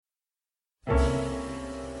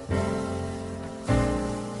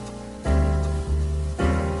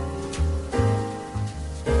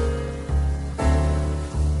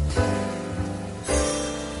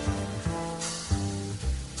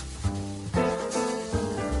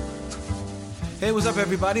Hey, what's up,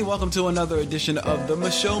 everybody? Welcome to another edition of the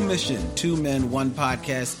Michelle Mission. 2 men, 1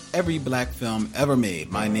 podcast, every black film ever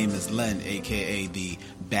made. My name is Len, a.k.a. the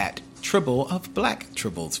Bat Tribble of Black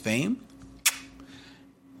Tribbles fame.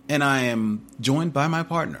 And I am joined by my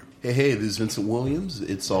partner. Hey, this is Vincent Williams.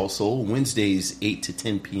 It's All Soul. Wednesdays, 8 to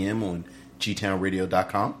 10 p.m. on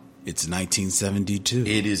gtownradio.com. It's 1972.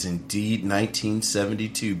 It is indeed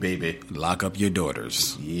 1972, baby. Lock up your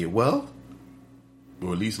daughters. Yeah, well,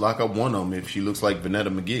 or at least lock up one of them if she looks like Vanetta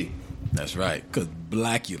McGee. That's right, because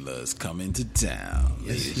Blacula is coming to town,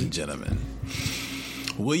 ladies and gentlemen.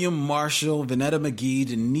 William Marshall, Vanetta McGee,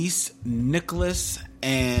 Denise Nicholas,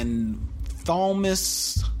 and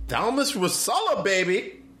Thalmus Russella,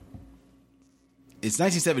 baby. It's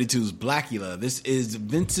 1972's Blacula. This is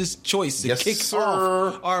Vince's choice to kick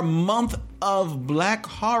off our month of black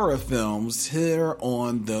horror films here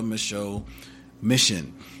on the Michelle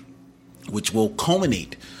Mission, which will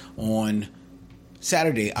culminate on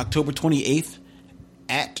Saturday, October 28th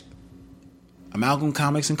at Amalgam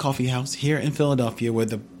Comics and Coffee House here in Philadelphia, where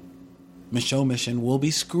the Michelle Mission will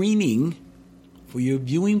be screening for your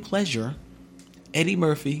viewing pleasure Eddie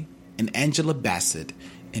Murphy and Angela Bassett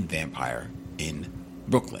in Vampire in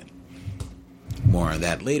Brooklyn. More on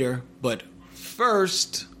that later, but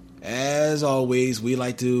first, as always, we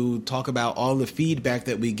like to talk about all the feedback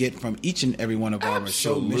that we get from each and every one of our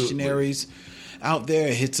Michelle missionaries out there.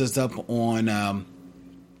 It hits us up on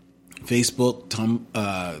Facebook,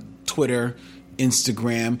 Twitter,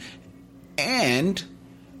 Instagram, and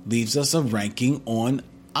leaves us a ranking on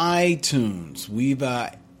iTunes. We've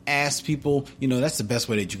asked people, that's the best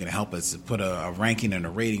way that you can help us, to put a ranking and a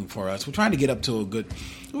rating for us. We're trying to get up to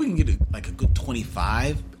we can get a good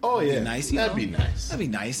 25. Oh yeah, nice. That'd be nice. That'd be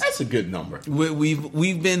nice. That's a good number.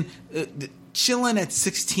 We've been chilling at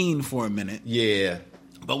 16 for a minute. Yeah,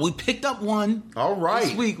 but we picked up one. All right,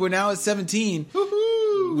 this week we're now at 17.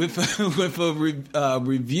 Woo-hoo. With a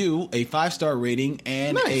review, a 5-star rating,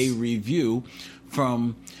 and a review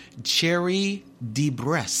from Cherry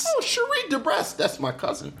DeBress. Oh, Cherie DeBress. That's my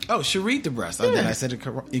cousin. Oh, Cherie DeBress. Yeah. I said it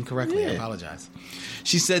incorrectly. I apologize.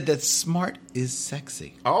 She said that smart is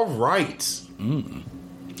sexy. All right.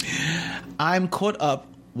 I'm caught up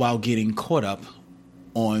while getting caught up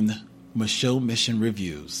on Michelle Mission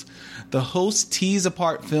reviews. The hosts tease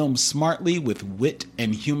apart films smartly with wit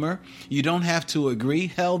and humor. You don't have to agree.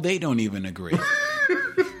 Hell, they don't even agree.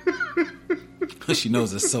 She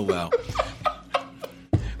knows us so well.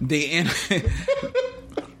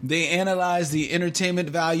 They analyze the entertainment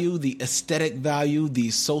value, the aesthetic value, the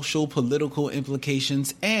social, political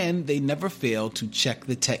implications, and they never fail to check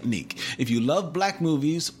the technique. If you love black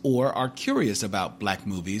movies or are curious about black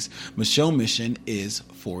movies, Michelle Mission is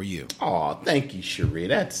for you. Oh, thank you, Cherie.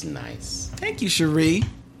 That's nice. Thank you, Cherie.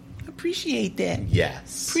 Appreciate that.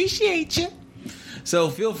 Yes. Appreciate you. So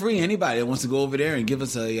feel free, anybody that wants to go over there and give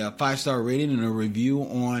us a 5-star rating and a review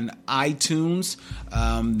on iTunes,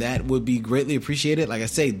 that would be greatly appreciated. Like I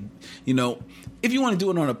say, if you want to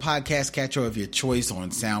do it on a podcast catcher of your choice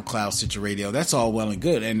on SoundCloud, Stitcher Radio, that's all well and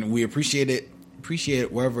good, and we appreciate it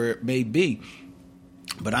wherever it may be.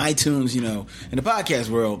 But iTunes, in the podcast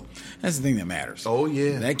world, that's the thing that matters. Oh,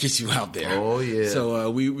 yeah. That gets you out there. Oh, yeah.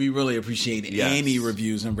 So we really appreciate any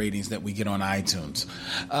reviews and ratings that we get on iTunes.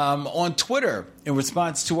 On Twitter, in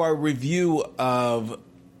response to our review of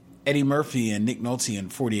Eddie Murphy and Nick Nolte in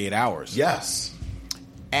 48 Hours. Yes.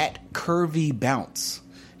 At Curvy Bounce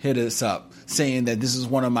hit us up saying that this is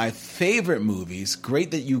one of my favorite movies.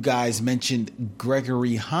 Great that you guys mentioned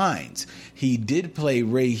Gregory Hines. He did play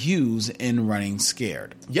Ray Hughes in Running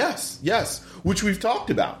Scared. Yes, which we've talked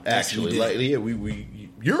about actually.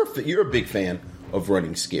 You're a big fan of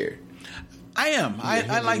Running Scared. I am.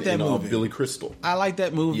 I like that movie. Billy Crystal. I like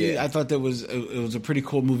that movie. Yeah. I thought it was a pretty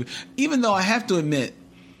cool movie. Even though I have to admit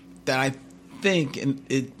that I think, and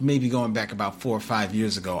it may be going back about 4 or 5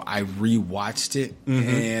 years ago, I rewatched it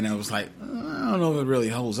and I was like, I don't know if it really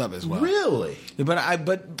holds up as well. Really? But I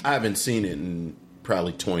haven't seen it in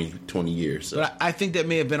probably 20 years. So. But I think that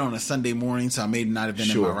may have been on a Sunday morning, so I may not have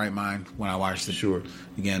been in my right mind when I watched it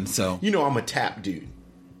again. So I'm a Tap dude.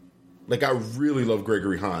 Like, I really love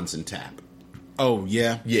Gregory Hines and Tap. Oh,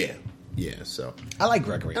 yeah? Yeah, so. I like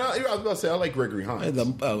Gregory. I was about to say, I like Gregory Hines.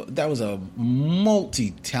 That was a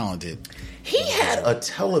multi-talented. He had a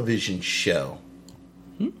television show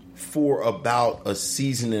for about a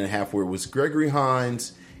season and a half where it was Gregory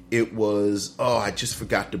Hines. It was, I just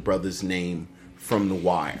forgot the brother's name from The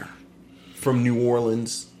Wire. From New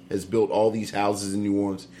Orleans. Has built all these houses in New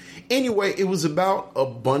Orleans. Anyway, it was about a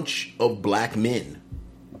bunch of black men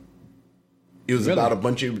It was about a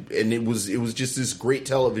bunch of, and it was just this great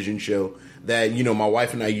television show that, you know, my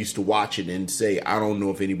wife and I used to watch it and say, I don't know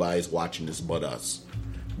if anybody's watching this but us.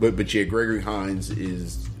 But yeah, Gregory Hines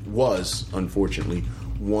was unfortunately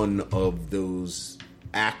one of those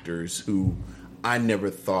actors who I never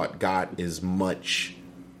thought got as much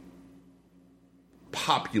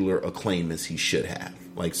popular acclaim as he should have.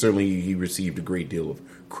 Like, certainly he received a great deal of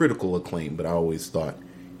critical acclaim, but I always thought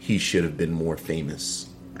he should have been more famous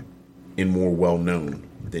and more well known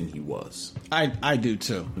than he was. I do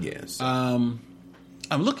too. Yes. I'm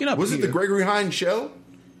looking up. Was it the Gregory Hines show?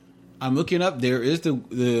 I'm looking up. There is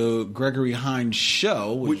the Gregory Hines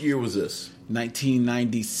show. What year was this?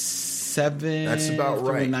 1997. That's about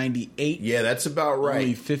right. 98. Yeah, that's about right.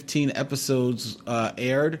 Only 15 episodes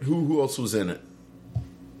aired. Who else was in it?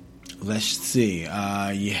 Let's see.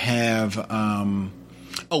 You have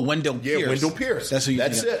Wendell Pierce. Yeah, Wendell Pierce. That's who you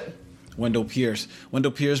That's it. Wendell Pierce,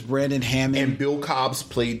 Brandon Hammond, and Bill Cobbs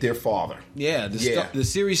played their father. Yeah, the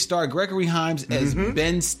series starred Gregory Hines as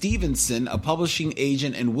Ben Stevenson, a publishing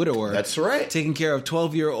agent and widower. That's right. Taking care of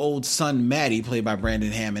 12-year-old son Matty, played by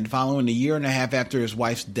Brandon Hammond. Following a year and a half after his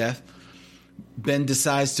wife's death, Ben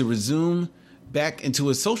decides to resume back into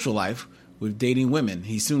his social life with dating women.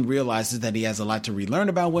 He soon realizes that he has a lot to relearn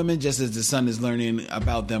about women, just as the son is learning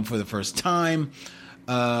about them for the first time.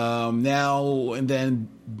 Now and then,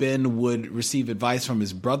 Ben would receive advice from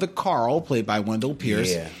his brother Carl, played by Wendell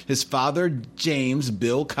Pierce, his father James,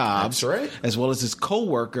 Bill Cobbs, that's right, as well as his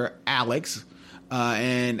co-worker Alex,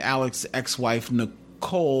 and Alex's ex-wife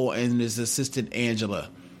Nicole, and his assistant Angela.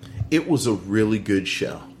 It was a really good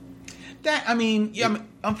show.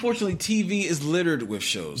 Unfortunately, TV is littered with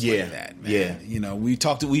shows like that. Man. Yeah, you know,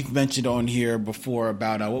 we've mentioned on here before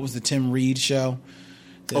about what was the Tim Reed show?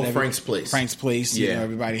 Frank's Place. Frank's Place. Yeah, you know,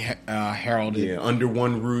 everybody heralded. Yeah, Under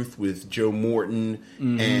One Roof with Joe Morton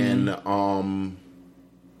and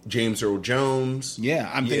James Earl Jones. Yeah,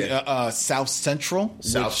 I'm thinking South Central.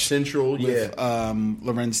 With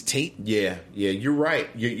Lorenz Tate. Yeah, you're right.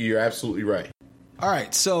 You're absolutely right. All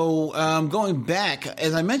right, so going back,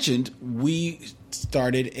 as I mentioned, we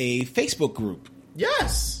started a Facebook group.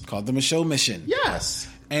 Yes. Called the Michaud Mission. Yes.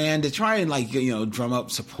 And to try and drum up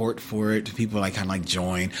support for it, people kind of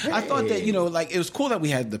join. Hey. I thought that it was cool that we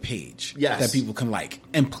had the page that people can like.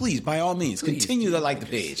 And please, by all means, continue to like the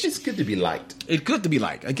page. It's good to be liked. It's good to be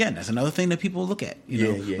liked. Again, that's another thing that people look at.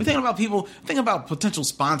 We're thinking about people. Think about potential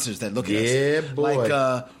sponsors that look at us. Yeah,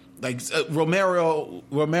 boy.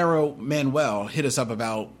 Romero Manuel hit us up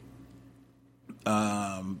about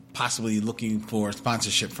possibly looking for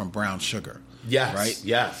sponsorship from Brown Sugar. Yes. Right.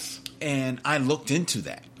 Yes. And I looked into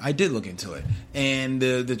that. I did look into it. And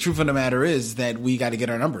the truth of the matter is that we got to get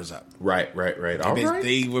our numbers up. Right. All right.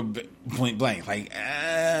 They were point blank,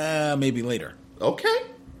 maybe later. Okay.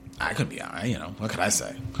 I could be all right, what could I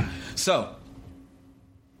say? So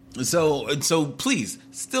please,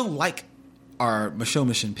 still like our Michaud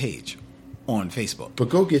Mission page on Facebook. But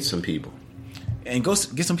go get some people. And go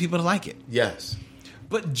get some people to like it. Yes.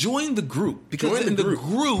 But join the group, because in the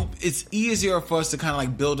group, it's easier for us to kind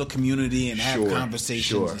of build a community and have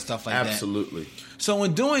conversations and stuff like that. Absolutely. So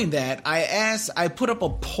in doing that, I put up a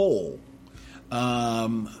poll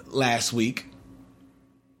last week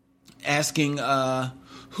asking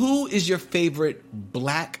who is your favorite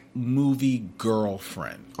black movie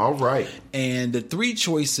girlfriend? All right. And the three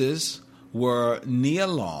choices were Nia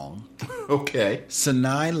Long, okay,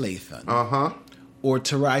 Sanaa Lathan, or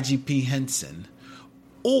Taraji P. Henson.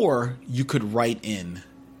 Or you could write in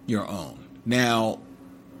your own. Now,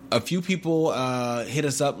 a few people hit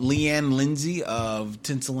us up. Leanne Lindsay of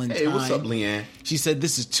Tinsel and Time. Hey, what's up, Leanne? She said,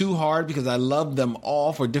 this is too hard because I love them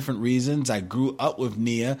all for different reasons. I grew up with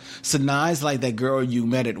Nia. Sanaa's like that girl you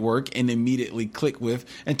met at work and immediately clicked with.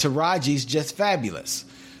 And Taraji's just fabulous.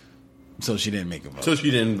 So she didn't make a vote.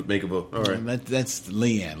 All right. That's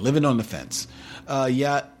Leanne, living on the fence.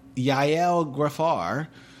 Yael Grafar,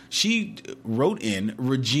 she wrote in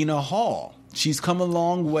Regina Hall. She's come a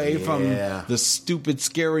long way from the stupid,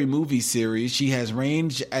 scary movie series. She has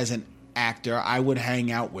range as an actor. I would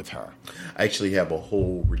hang out with her. I actually have a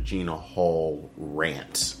whole Regina Hall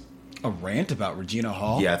rant. A rant about Regina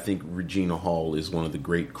Hall? Yeah, I think Regina Hall is one of the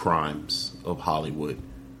great crimes of Hollywood.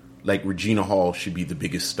 Regina Hall should be the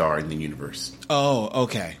biggest star in the universe. Oh,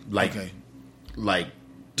 okay.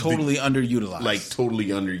 Totally underutilized. Totally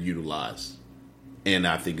underutilized. And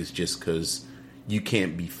I think it's just because you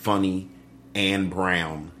can't be funny and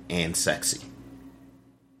brown and sexy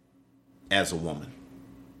as a woman.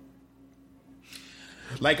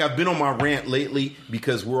 I've been on my rant lately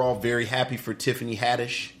because we're all very happy for Tiffany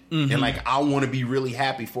Haddish. Mm-hmm. And I want to be really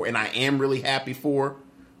happy for, and I am really happy for,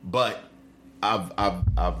 but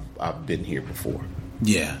I've been here before.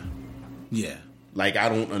 Yeah. Like, I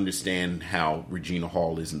don't understand how Regina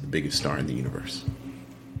Hall isn't the biggest star in the universe.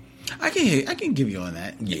 I can give you on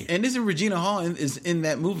that. Yeah. And isn't Regina Hall is in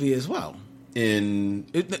that movie as well? I'm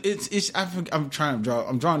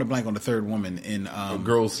drawing a blank on the third woman in A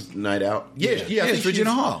Girls' Night Out. Yeah, it's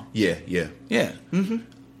Regina Hall. Yeah. Mm-hmm.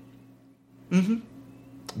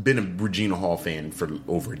 Been a Regina Hall fan for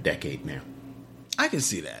over a decade now. I can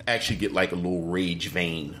see that. Actually get like a little rage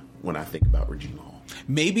vein when I think about Regina Hall.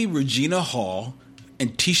 Maybe Regina Hall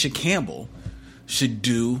and Tisha Campbell should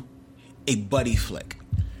do a buddy flick.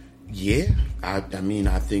 Yeah, I mean,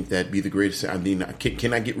 I think that'd be the greatest. I mean,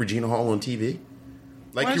 can I get Regina Hall on TV?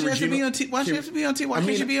 Like, why does she have to be on TV? Why should she have to be on TV? Why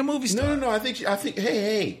can't she be a movie star? No. I think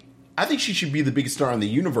hey, I think she should be the biggest star in the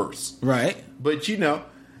universe. Right. But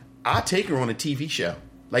I take her on a TV show.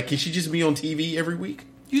 Like, can she just be on TV every week?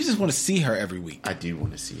 You just want to see her every week. I do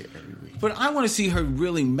want to see it every week. But I want to see her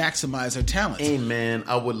really maximize her talents. Hey, man,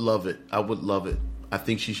 I would love it. I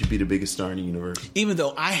think she should be the biggest star in the universe. Even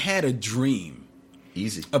though I had a dream.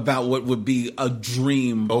 Easy. About what would be a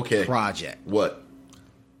dream project. What?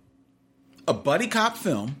 A buddy cop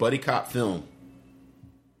film. Buddy cop film.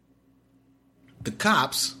 The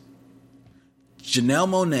cops, Janelle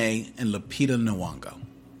Monáe and Lupita Nyong'o.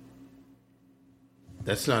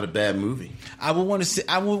 That's not a bad movie. I would want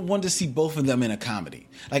to see both of them in a comedy.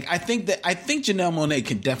 Like, I think Janelle Monáe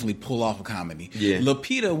can definitely pull off a comedy. Yeah.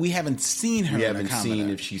 Lupita, we haven't seen her in a comedy. We haven't seen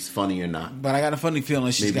if she's funny or not. But I got a funny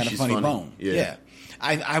feeling she's got a funny bone. Yeah.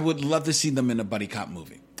 I would love to see them in a buddy cop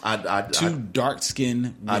movie. Two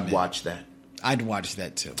dark-skinned women. I'd watch that. I'd watch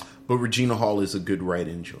that too. But Regina Hall is a good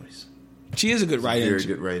write-in choice. She is a good write-in very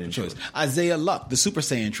good write-in choice. Isaiah Luck, the Super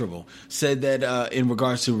Saiyan Tribble, said that in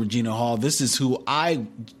regards to Regina Hall, this is who I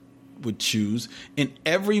would choose. In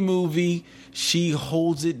every movie, she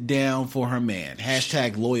holds it down for her man.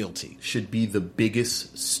 # loyalty. Should be the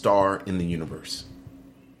biggest star in the universe.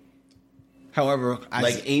 However,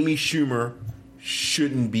 Amy Schumer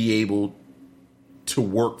shouldn't be able to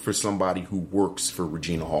work for somebody who works for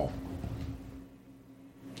Regina Hall.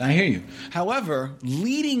 I hear you. However,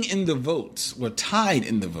 leading in the votes, or tied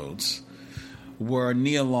in the votes, were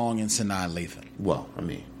Nia Long and Sanaa Lathan. Well, I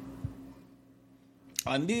mean...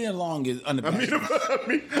 Nia Long is unabashed. I'm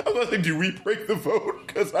not saying, do we break the vote?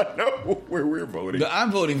 Because I know where we're voting. I'm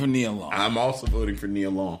voting for Nia Long. I'm also voting for Nia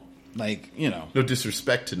Long. No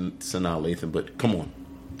disrespect to Sanaa Lathan, but come on.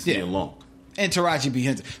 It's Nia Long. And Taraji P.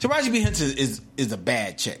 Henson. Taraji P. Henson is a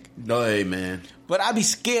bad chick. No, hey, man. But I'd be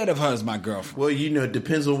scared of her as my girlfriend. Well, it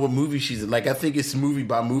depends on what movie she's in. Like, I think it's movie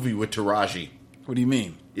by movie with Taraji. What do you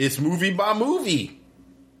mean? It's movie by movie.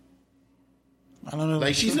 I don't know.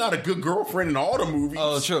 Like, she's not a good girlfriend in all the movies.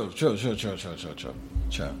 Oh, true.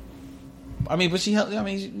 I mean, but she held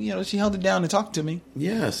it down and talked to me.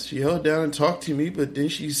 Yes, she held it down and talked to me, but then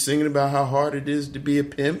she's singing about how hard it is to be a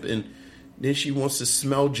pimp, and then she wants to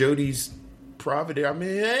smell Jody's private air. I mean,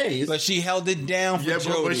 hey. But she held it down for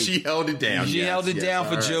Jody. But she held it down. She held it down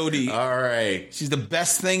for Jody. All right. She's the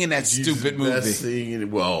best thing in that stupid movie. Best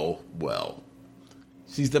thing well.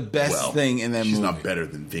 She's the best thing in that movie. She's not better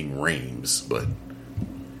than Ving Rhames, but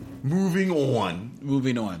moving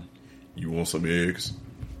on. You want some eggs?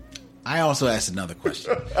 I also asked another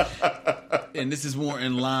question. And this is more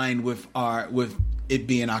in line with it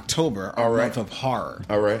being October, our month of horror.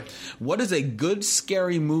 All right. What is a good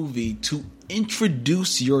scary movie to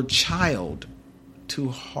introduce your child to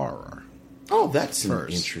horror? Oh, that's an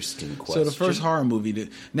interesting question. So the first horror movie.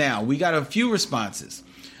 Now, we got a few responses.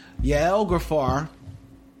 Yael Gafar,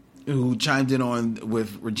 who chimed in on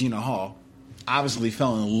with Regina Hall, obviously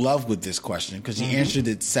fell in love with this question because he answered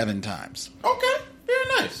it 7 times. Okay, very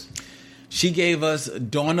nice. She gave us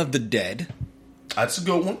Dawn of the Dead. That's a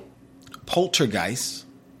good one. Poltergeist.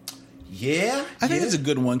 Yeah, I think it's a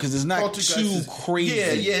good one because it's not too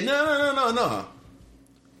crazy. Yeah. No.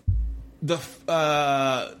 The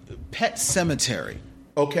Pet Cemetery.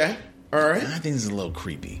 Okay, all right. I think it's a little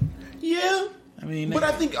creepy. Yeah, I mean, but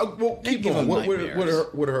I think keep going. What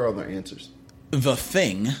are her other answers? The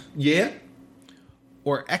Thing. Yeah.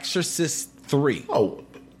 Or Exorcist 3. Oh,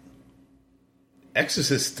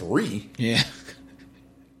 Exorcist 3. Yeah.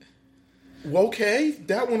 Okay,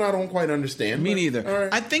 that one I don't quite understand. Me neither.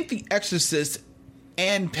 Right. I think The Exorcist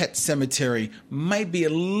and Pet Cemetery might be a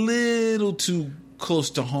little too close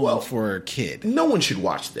to home for a kid. No one should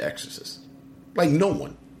watch The Exorcist. Like, no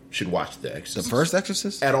one should watch The Exorcist. The first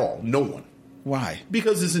Exorcist? At all. No one. Why?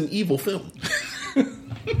 Because it's an evil film.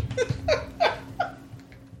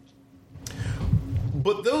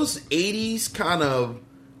 But those 80s kind of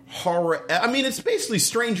horror. I mean, it's basically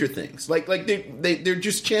Stranger Things. Like they're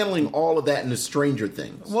just channeling all of that into Stranger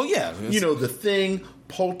Things. Well, yeah. You know, The Thing,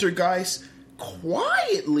 Poltergeist.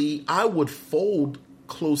 Quietly, I would fold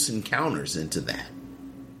Close Encounters into that.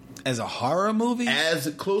 As a horror movie?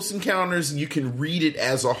 As Close Encounters, you can read it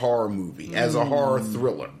as a horror movie, as a horror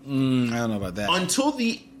thriller. I don't know about that.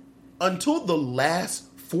 Until the last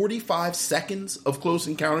 45 seconds of Close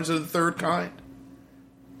Encounters of the Third Kind,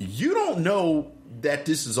 you don't know that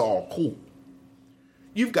this is all cool.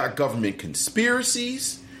 You've got government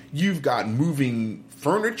conspiracies. You've got moving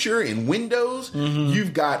furniture and windows. Mm-hmm.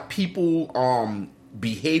 You've got people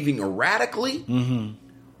behaving erratically. Mm-hmm.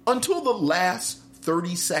 Until the last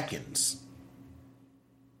 30 seconds.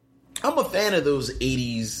 I'm a fan of those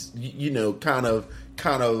 80s, you know, kind of.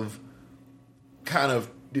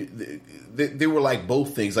 They were like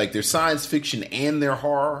both things, like they're science fiction and they're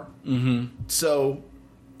horror. Mm-hmm. So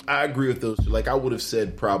I agree with those. Like I would have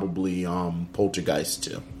said probably Poltergeist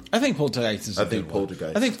too. I think Poltergeist is a good one.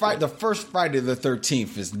 Poltergeist. I think the first Friday the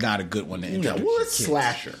 13th is not a good one to introduce. No, well, it's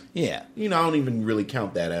slasher. Yeah. You know, I don't even really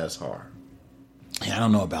count that as horror. Yeah, I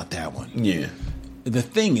don't know about that one. Yeah. The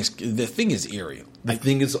thing is eerie. The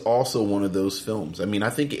Thing is also one of those films. I mean,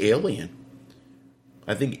 I think Alien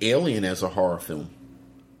as a horror film.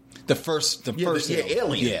 The first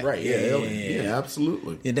Alien. Yeah. Right, yeah, Alien. Yeah,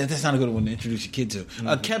 absolutely. Yeah, that's not a good one to introduce your kid to.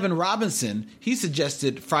 Mm-hmm. Kevin Robinson, he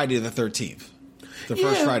suggested Friday the 13th. The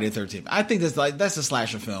first Friday the 13th. I think that's a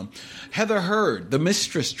slasher film. Heather Hurd, The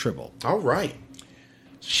Mistress Tribble. All right.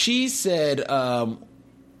 She said,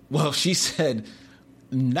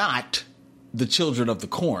 not The Children of the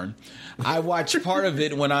Corn. I watched part of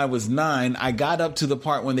it when I was 9. I got up to the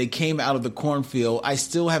part when they came out of the cornfield. I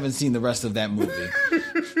still haven't seen the rest of that movie.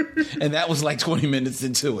 And that was like 20 minutes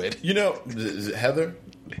into it. You know, Heather?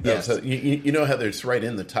 Yes. You know, Heather, it's right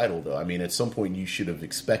in the title, though. I mean, at some point you should have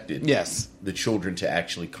expected the children to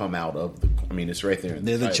actually come out of the... I mean, it's right there in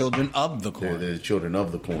the title. They're the children of the corn. They're the children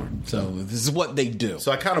of the corn. So this is what they do.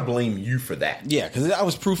 So I kind of blame you for that. Yeah, because I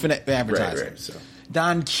was proofing advertising. Right, so.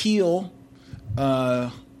 Don Keel,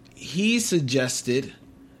 he suggested,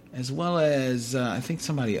 as well as I think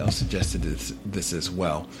somebody else suggested this as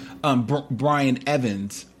well. Brian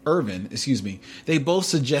Irvin, they both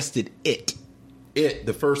suggested It. It,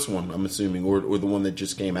 the first one, I'm assuming, or the one that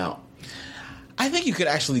just came out. I think you could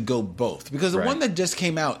actually go both, because the one that just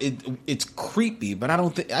came out, it's creepy, but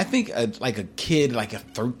I think like a kid, like a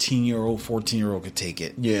 13-year-old, 14-year-old could take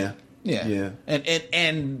it. Yeah.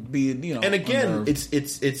 And be, you know, and again, unnerved.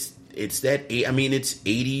 it's that. I mean, it's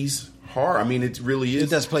 80s horror. I mean, it really is. It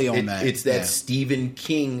does play on that. It's that Stephen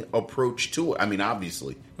King approach to it. I mean,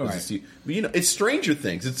 obviously, right. But you know, it's Stranger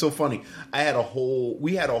Things. It's so funny. We had a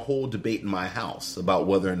whole debate in my house about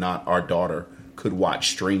whether or not our daughter could watch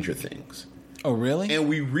Stranger Things. Oh, really? And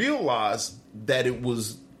we realized that it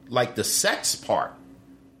was like the sex part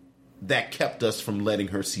that kept us from letting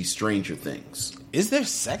her see Stranger Things. Is there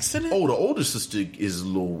sex in it? Oh, the older sister is a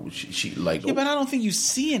little. She like. Yeah, but I don't think you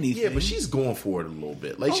see anything. Yeah, but she's going for it a little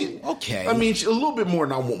bit. Like okay. I mean, a little bit more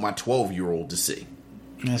than I want my 12-year-old to see.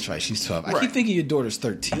 That's right. She's 12. Right. I keep thinking your daughter's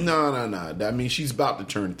 13. No. I mean, she's about to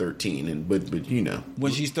turn 13, but you know,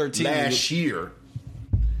 when she's 13, last year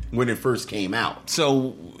when it first came out. So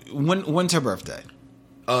when's her birthday?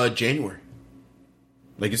 January.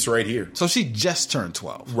 Like it's right here. So she just turned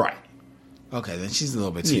 12. Right. Okay, then she's a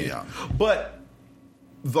little bit too young. But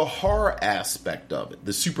the horror aspect of it,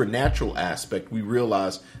 the supernatural aspect, we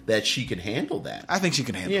realized that she could handle that. I think she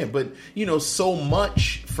can handle it. Yeah, but, you know, so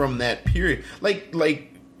much from that period. Like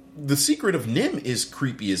The Secret of Nim is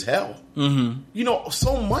creepy as hell. Mm-hmm. You know,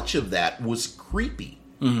 so much of that was creepy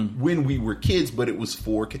when we were kids, but it was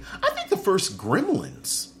for kids. I think the first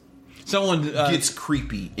Gremlins... Someone gets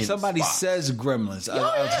creepy. Somebody says Gremlins. Yeah.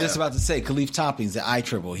 I was just about to say Khalif Toppings, the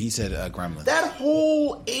iTribble. He said Gremlins. That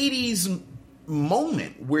whole 80s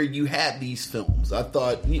moment where you had these films, I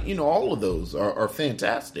thought, you know, all of those are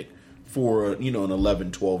fantastic for, you know, an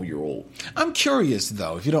 11, 12-year-old. I'm curious,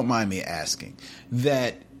 though, if you don't mind me asking,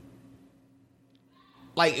 that,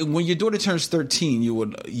 like, when your daughter turns 13,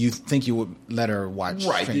 you think you would let her watch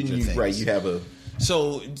Stranger Things. Right, you have a...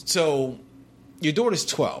 So your daughter's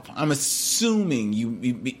 12. I'm assuming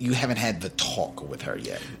you haven't had the talk with her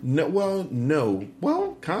yet. No.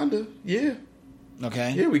 Well, kinda. Yeah.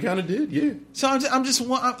 Okay. Yeah, we kind of did. Yeah. So I'm just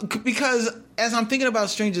because as I'm thinking about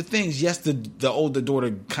Stranger Things, yes, the older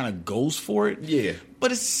daughter kind of goes for it. Yeah.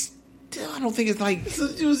 But it's still, I don't think it's like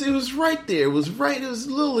it was right there. It was right. It was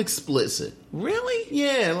a little explicit. Really?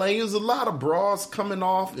 Yeah. Like it was a lot of bras coming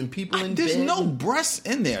off and people in there's bed. no breasts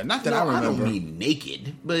in there. Not that I remember. I don't mean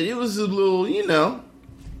naked, but it was a little. You know,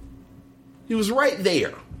 it was right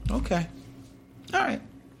there. Okay. All right.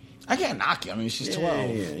 I can't knock it. I mean, she's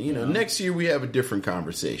 12. Yeah. Next year we have a different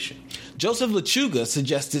conversation. Joseph Lechuga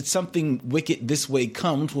suggested Something Wicked This Way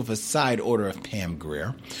Comes with a side order of Pam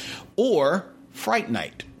Grier. Or Fright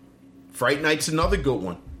Night. Fright Night's another good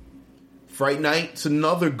one. Right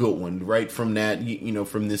from that,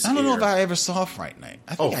 from this I don't know era. if I ever saw Fright Night.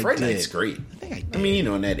 I think I Fright did. Night's great. I think I did. I mean,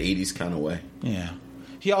 in that 80s kind of way. Yeah.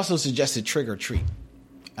 He also suggested Trick or Treat.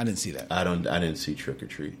 I didn't see that. I didn't see Trick or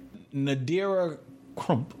Treat. Nadira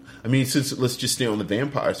Crump. I mean, let's just stay on the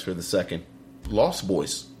vampires for the second. Lost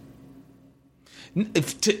Boys.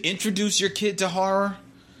 To introduce your kid to horror?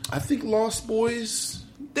 I think Lost Boys.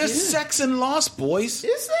 There's sex in Lost Boys.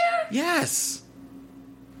 Is there? Yes.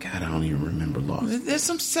 God, I don't even remember Lost. There's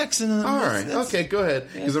some sex in them. All right. Okay, go ahead.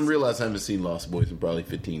 Because I'm realizing I haven't seen Lost Boys in probably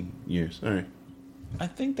 15 years. All right. I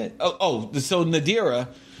think that... So Nadira,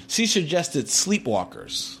 she suggested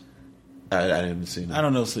Sleepwalkers. I haven't seen that. I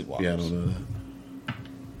don't know Sleepwalkers. Yeah, I don't know that.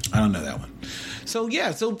 I don't know that one. So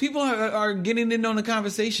people are getting in on the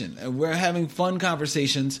conversation. We're having fun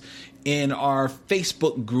conversations in our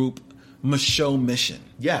Facebook group, Michaud Mission.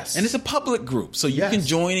 Yes. And it's a public group, so you can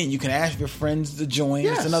join it. You can ask your friends to join.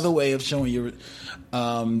 Yes. It's another way of showing your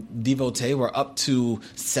devotee. We're up to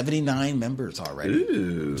 79 members already.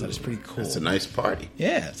 Ooh. So that's pretty cool. It's a nice party.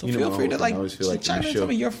 Yeah, so feel free to I always feel like chime in some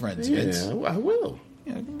of your friends. Yeah, Vince. I will.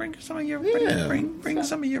 Yeah, bring some of your bring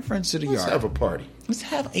some of your friends to the Let's yard. have a party. Let's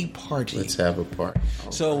have a party.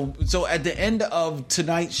 So at the end of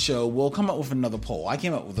tonight's show, we'll come up with another poll. I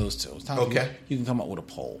came up with those two. Okay. You can come up with a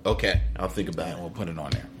poll. Okay. I'll think about And it. we'll put it on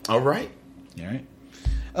there. All right. All right.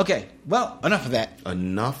 Okay. Well, enough of that.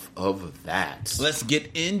 Enough of that. Let's get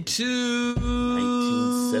into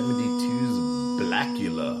 1972's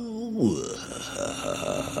Blacula.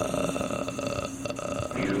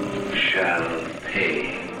 You shall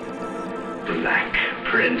pay, Black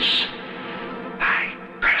Prince. I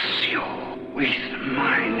curse you with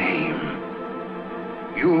my name.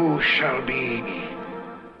 You shall be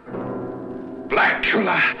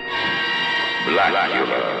Blacula.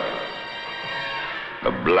 Blacula,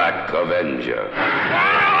 the Black Avenger,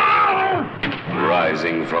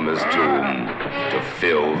 rising from his tomb to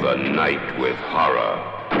fill the night with horror.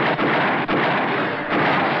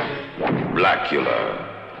 Blacula,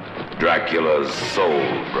 Dracula's soul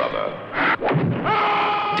brother,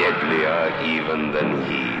 deadlier even than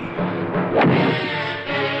he.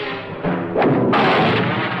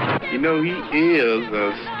 You know, he is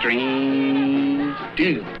a strange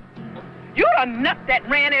dude. You're the nut that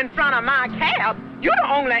ran in front of my cab. You're the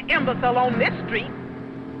only imbecile on this street.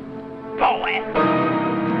 Boy.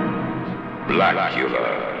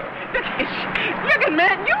 Blacula. Look at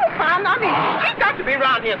man, you found, he's got to be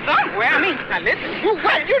around here somewhere. Now listen, you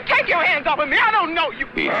take your hands off of me. I don't know you.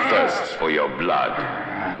 He thirsts for your blood.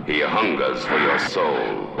 He hungers for your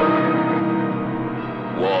soul.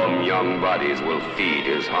 Warm young bodies will feed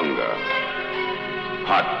his hunger.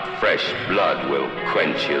 Hot, fresh blood will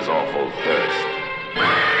quench his awful thirst.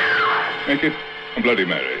 Make it a Bloody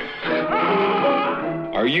Mary.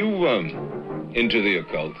 Are you, into the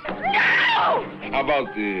occult? No! How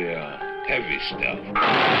about the, heavy stuff?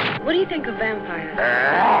 What do you think of vampires?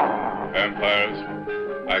 Vampires?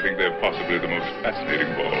 I think they're possibly the most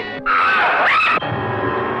fascinating of all.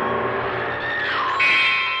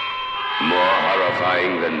 More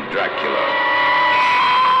horrifying than Dracula.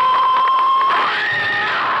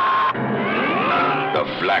 The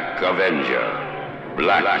Black Avenger,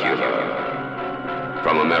 Blacula.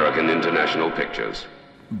 From American International Pictures.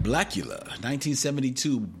 Blacula,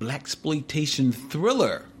 1972 blaxploitation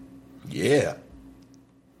thriller. Yeah.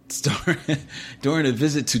 During a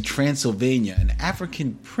visit to Transylvania, an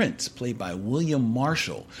African prince, played by William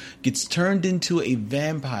Marshall, gets turned into a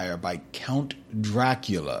vampire by Count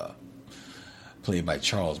Dracula, played by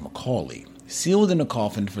Charles Macaulay. Sealed in a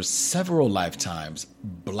coffin for several lifetimes,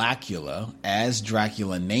 Blacula, as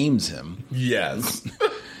Dracula names him, Yes.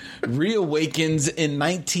 reawakens in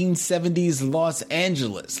 1970s Los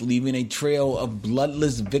Angeles, leaving a trail of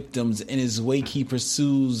bloodless victims in his wake. He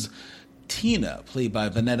pursues Tina, played by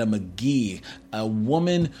Vanetta McGee, a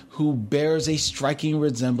woman who bears a striking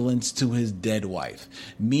resemblance to his dead wife.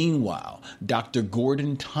 Meanwhile, Dr.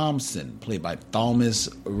 Gordon Thompson, played by Thomas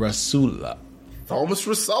Rasulla,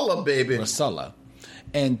 baby. Rasulla,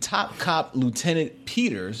 and top cop Lieutenant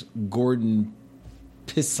Peters, Gordon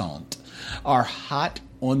Pissant, are hot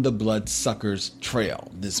on the bloodsucker's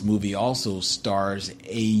trail. This movie also stars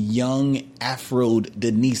a young Afroed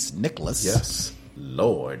Denise Nicholas. Yes.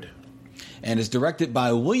 Lord. And is directed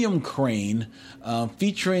by William Crane,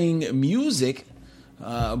 featuring music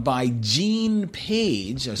by Gene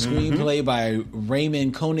Page, a screenplay by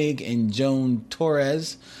Raymond Koenig and Joan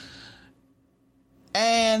Torres,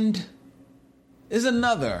 and is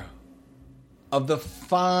another of the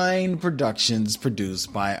fine productions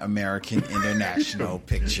produced by American International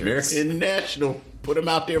Pictures. American International put them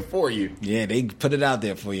out there for you. Yeah, they put it out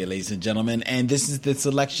there for you, ladies and gentlemen. And this is the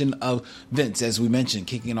selection of Vince, as we mentioned,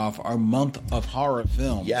 kicking off our month of horror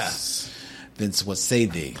films. Yes. Vince, what say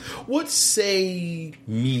thee? What say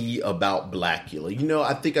me about Blacula? You know,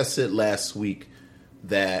 I think I said last week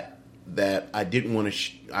that I didn't want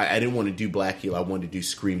to I didn't want to do Blacula. I wanted to do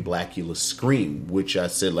Scream Blacula Scream, which I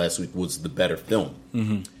said last week was the better film.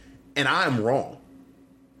 Mm-hmm. And I am wrong.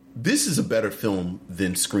 This is a better film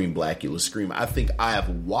than Scream Blacula Scream. I think I have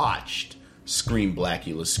watched Scream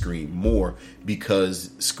Blacula Scream more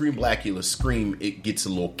because Scream Blacula Scream, it gets a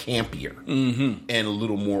little campier and a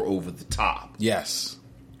little more over the top. Yes.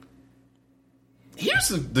 Here's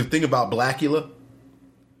the thing about Blacula.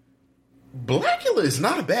 Blacula is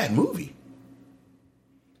not a bad movie.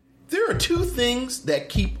 There are two things that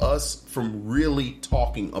keep us from really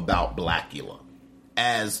talking about Blacula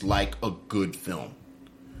as like a good film.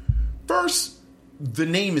 First, the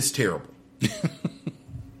name is terrible.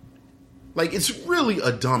 Like, it's really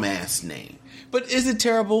a dumbass name. But is it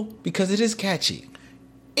terrible? Because it is catchy.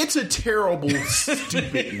 It's a terrible,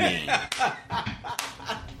 stupid name.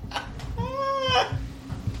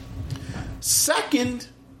 Second,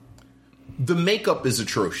 the makeup is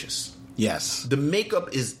atrocious. Yes. The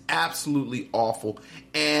makeup is absolutely awful.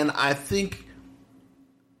 And I think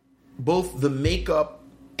both the makeup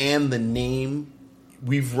and the name,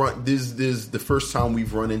 this is the first time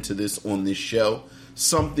we've run into this on this show.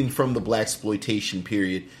 Something from the blaxploitation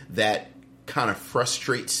period that kind of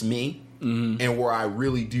frustrates me, and where I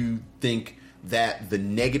really do think that the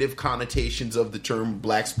negative connotations of the term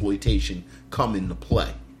blaxploitation come into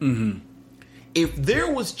play. Mm-hmm. If there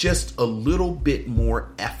was just a little bit more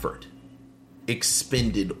effort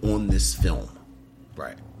expended on this film,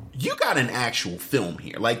 right, you got an actual film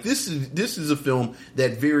here. Like, this is a film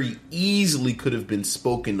that very easily could have been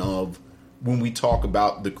spoken of when we talk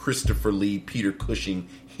about the Christopher Lee, Peter Cushing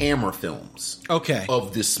Hammer films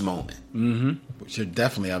of this moment. Mm-hmm. Which are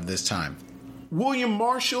definitely of this time. William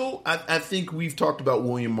Marshall, I think we've talked about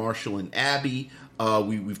William Marshall and Abby.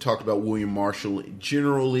 We've talked about William Marshall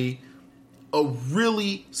generally. A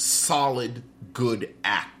really solid, good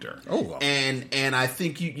actor. Oh, wow. And I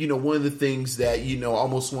think, you know, one of the things that, you know,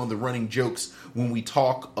 almost one of the running jokes when we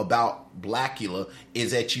talk about Blacula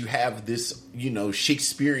is that you have this, you know,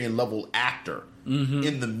 Shakespearean level actor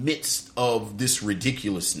in the midst of this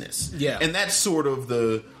ridiculousness. Yeah. And that's sort of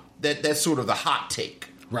the hot take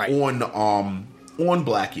on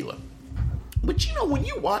Blacula. But, you know, when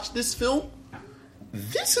you watch this film,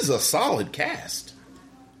 this is a solid cast.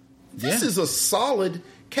 This is a solid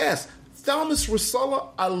cast. Thalmus Rasella,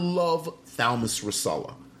 I love Thalmus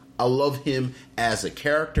Rasella. I love him as a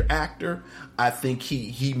character actor. I think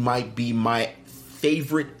he might be my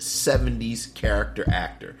favorite 70s character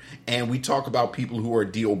actor. And we talk about people who are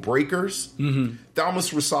deal breakers. Mm-hmm.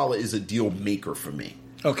 Thalmus Rasella is a deal maker for me.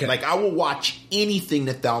 Okay. Like, I will watch anything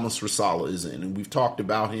that Thalmus Rasella is in. And we've talked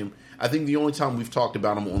about him. I think the only time we've talked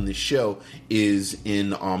about him on this show is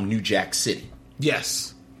in New Jack City.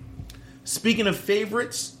 Yes. Speaking of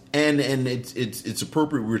favorites, and it's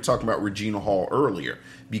appropriate, we were talking about Regina Hall earlier,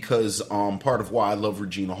 because part of why I love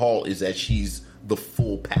Regina Hall is that she's the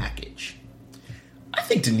full package. I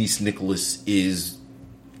think Denise Nicholas is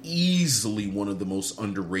easily one of the most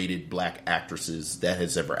underrated black actresses that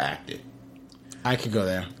has ever acted. I could go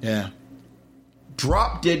there, yeah.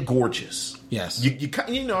 Drop dead gorgeous. Yes. You got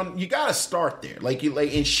to start there.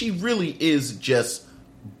 And she really is just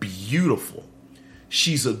beautiful.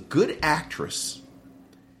 She's a good actress.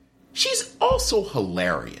 She's also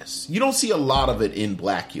hilarious. You don't see a lot of it in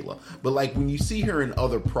Blacula, but like when you see her in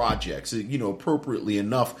other projects, you know, appropriately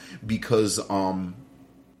enough, because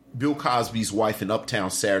Bill Cosby's wife in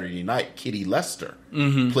Uptown Saturday Night, Kitty Lester,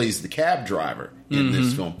 plays the cab driver in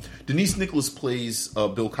this film. Denise Nicholas plays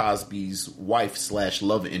Bill Cosby's wife /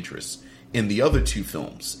 love interest in the other two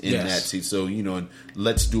films in that scene. So, you know,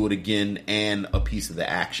 Let's Do It Again and A Piece of the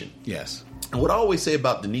Action. Yes. And what I always say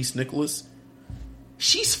about Denise Nicholas,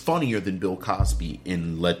 she's funnier than Bill Cosby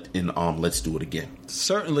in Let's Do It Again.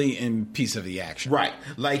 Certainly in Piece of the Action. Right.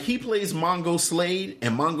 Like, he plays Mongo Slade,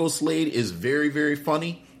 and Mongo Slade is very, very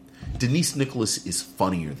funny. Denise Nicholas is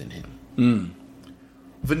funnier than him.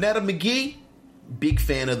 Vanetta McGee, big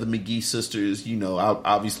fan of the McGee sisters. You know,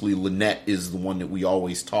 obviously Lynette is the one that we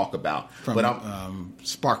always talk about. From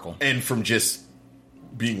Sparkle. And from just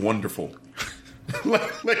being wonderful.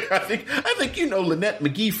 I think you know Lynette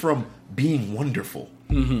McGee from Being Wonderful.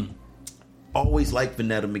 Always liked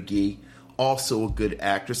Vanetta McGee. Also a good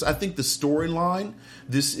actress. I think the storyline,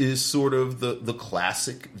 this is sort of the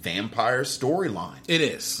classic vampire storyline. It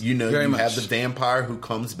is. You know, Very you much. have the vampire who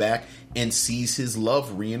comes back and sees his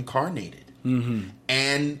love reincarnated.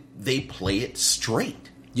 And they play it straight.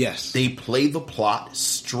 Yes. They play the plot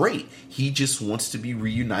straight. He just wants to be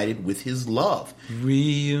reunited with his love.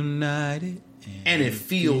 Reunited. And it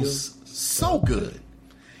feels so good.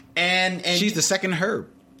 And she's the second Herb.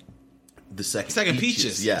 The second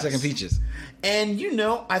Peaches. Yes. Second Peaches. And, you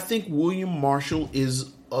know, I think William Marshall is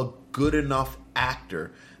a good enough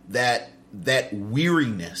actor that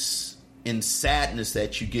weariness and sadness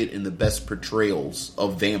that you get in the best portrayals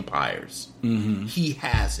of vampires, he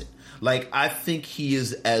has it. Like, I think he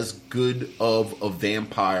is as good of a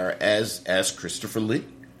vampire as Christopher Lee,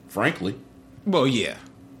 frankly. Well, yeah.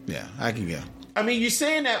 Yeah, I can go. I mean, you're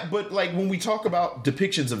saying that, but, like, when we talk about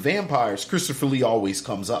depictions of vampires, Christopher Lee always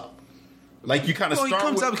comes up. Like, you kind of start he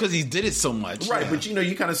comes with, up because he did it so much. right, yeah. but, you know,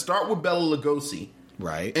 you kind of start with Bela Lugosi.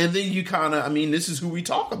 Right. And then you kind of, I mean, this is who we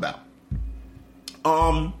talk about.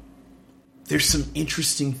 There's some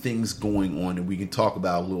interesting things going on that we can talk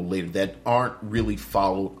about a little later that aren't really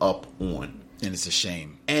followed up on. And it's a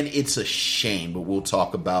shame. But we'll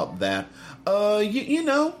talk about that. You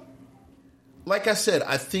know, like I said,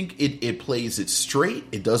 I think it plays it straight.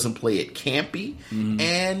 It doesn't play it campy.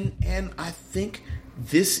 And I think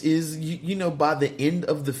this is, you know, by the end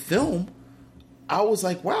of the film, I was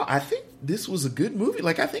like, wow, I think this was a good movie.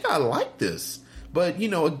 Like, I think I like this. But, you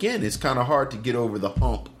know, again, it's kind of hard to get over the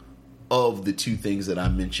hump of the two things that I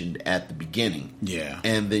mentioned at the beginning. Yeah.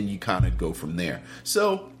 And then you kind of go from there.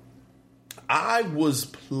 So I was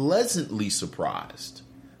pleasantly surprised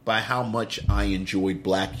by how much I enjoyed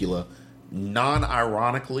Blacula,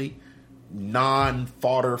 non-ironically,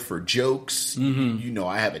 non-fodder for jokes. You know,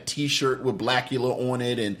 I have a t-shirt with Blacula on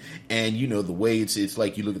it, and you know, the way it's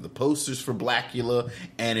like you look at the posters for Blacula,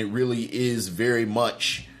 and it really is very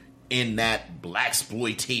much in that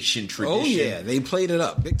blaxploitation tradition. Oh yeah, they played it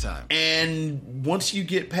up big time. And once you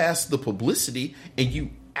get past the publicity and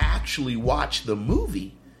you actually watch the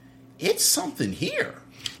movie, it's something here.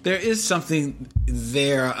 There is something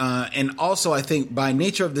there, and also I think by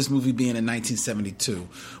nature of this movie being in 1972,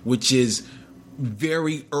 which is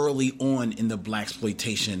very early on in the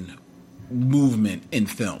blaxploitation movement in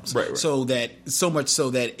films, right. So much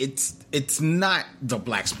so that it's not the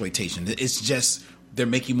blaxploitation. It's just they're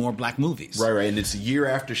making more black movies, right. And it's a year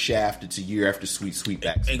after Shaft. It's a year after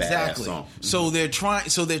Sweetback's exactly. Badass Song. So they're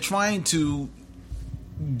trying to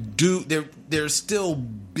do. They're still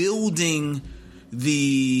building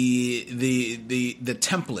the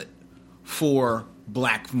template for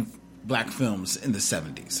black films in the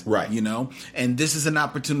 70s, right? You know, and this is an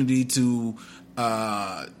opportunity to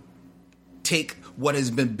take what has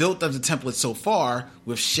been built of the template so far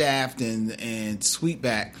with Shaft and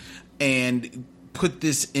Sweetback and put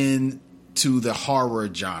this into the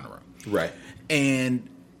horror genre, right? And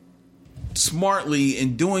smartly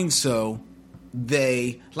in doing so,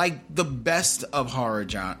 they, like the best of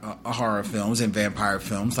horror films and vampire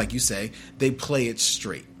films, like you say, they play it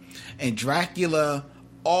straight. And Dracula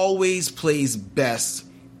always plays best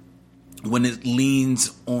when it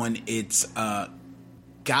leans on its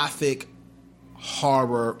gothic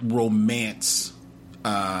horror romance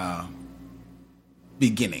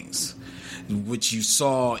beginnings, which you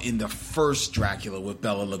saw in the first Dracula with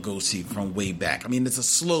Bela Lugosi from way back. I mean, it's a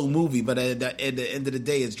slow movie, but at the end of the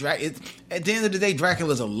day,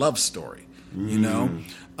 Dracula's a love story. You know,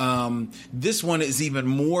 this one is even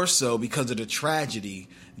more so because of the tragedy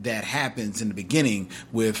that happens in the beginning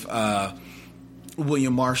with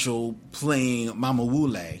William Marshall playing Mama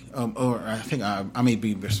Wule, or I think I may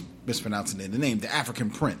be mispronouncing the name, the African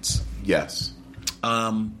prince. Yes.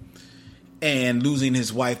 And losing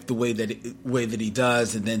his wife the way that he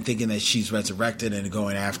does, and then thinking that she's resurrected and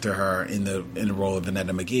going after her in the role of Vanetta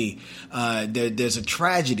McGee. There's a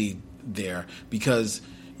tragedy there because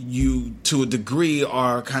you, to a degree,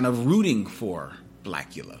 are kind of rooting for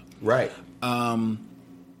Blacula, right? And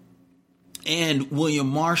William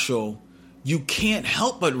Marshall, you can't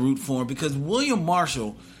help but root for him because William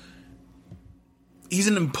Marshall, he's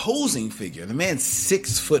an imposing figure. The man's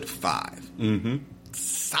 6'5",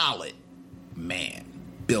 solid man,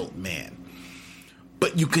 built man.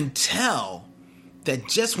 But you can tell that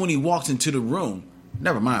just when he walks into the room,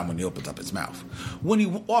 never mind when he opens up his mouth, when he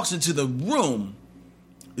walks into the room,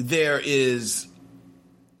 there is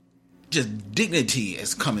just dignity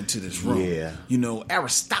has come into this room. Yeah. You know,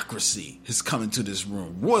 aristocracy has come into this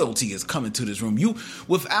room. Royalty has come into this room. The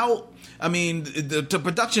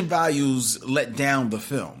production values let down the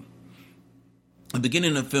film. The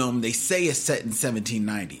beginning of the film, they say it's set in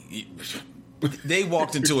 1790. They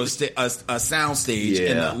walked into a sound stage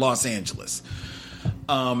in Los Angeles.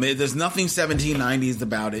 There's nothing 1790s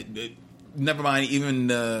about it. Never mind even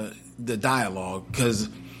the dialogue, because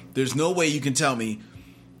there's no way you can tell me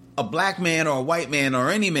a black man or a white man or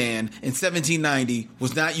any man in 1790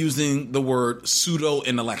 was not using the word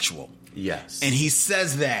pseudo-intellectual. Yes. And he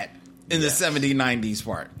says that in the 1790s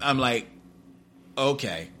part. I'm like,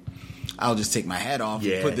 okay, I'll just take my hat off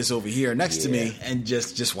and put this over here next to me and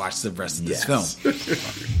just watch the rest of this film.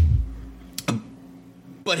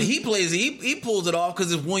 But he pulls it off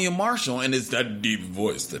because it's William Marshall, and it's that deep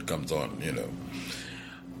voice that comes on, you know.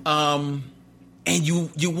 And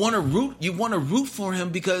you want to root for him,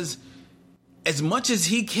 because as much as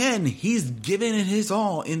he can, he's giving it his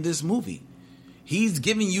all in this movie. He's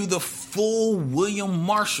giving you the full William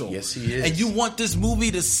Marshall. Yes, he is. And you want this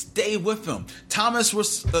movie to stay with him. Thomas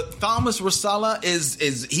Rosella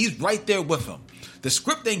he's right there with him. The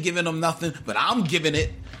script ain't giving him nothing, but I'm giving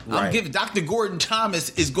it. Right. I'm giving Dr. Gordon Thomas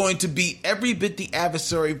is going to be every bit the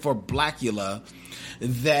adversary for Blacula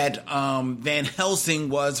that Van Helsing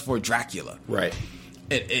was for Dracula. Right.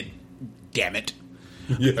 Damn it.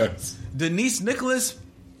 Yes. Denise Nicholas,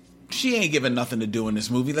 she ain't giving nothing to do in this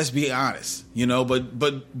movie. Let's be honest, you know.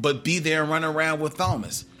 But be there and run around with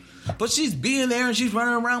Thomas. But she's being there and she's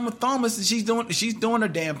running around with Thomas, and she's doing her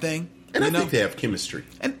damn thing. And I think they have chemistry.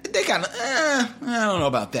 And they kind of, I don't know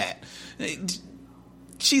about that.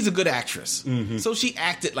 She's a good actress, so she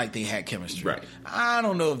acted like they had chemistry. Right. I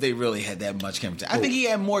don't know if they really had that much chemistry. I think he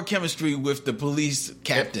had more chemistry with the police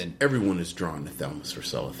captain. Everyone is drawn to Thomas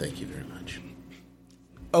Rosella. Thank you very much.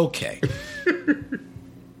 Okay.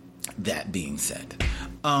 That being said,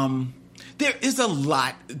 there is a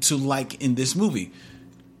lot to like in this movie.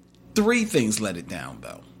 3 things let it down,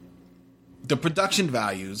 though. The production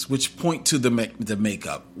values, which point to the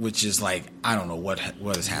makeup, which is like, I don't know what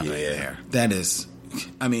is happening there. That is,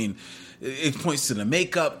 I mean, it points to the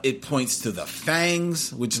makeup. It points to the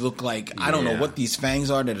fangs, which look like, I don't know what these fangs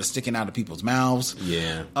are that are sticking out of people's mouths.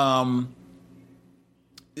 Yeah.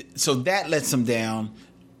 So that lets them down.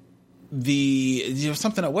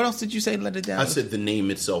 What else did you say let it down? I said the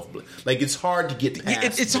name itself. Like, it's hard to get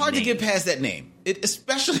past. It's hard to get past that name.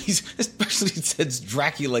 Especially since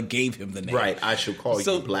Dracula gave him the name. Right. I shall call you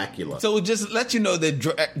Blacula. So just let you know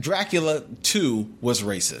that Dracula 2 was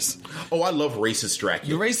racist. Oh, I love racist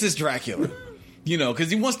Dracula. The racist Dracula. You know, because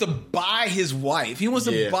he wants to buy his wife. He wants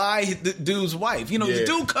to buy the dude's wife. You know, the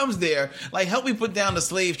dude comes there, like, help me put down the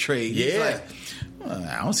slave trade. He's like, well,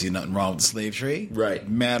 I don't see nothing wrong with the slave trade. Right.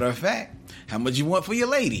 Matter of fact, how much you want for your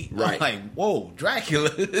lady? Right. I'm like, whoa, Dracula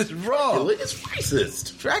is wrong. Dracula is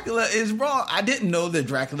racist. Dracula is wrong. I didn't know that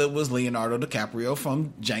Dracula was Leonardo DiCaprio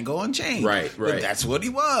from Django Unchained. Right. But that's what he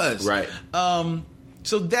was. Right.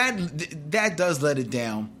 So that does let it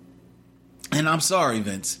down. And I'm sorry,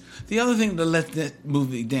 Vince. The other thing that let that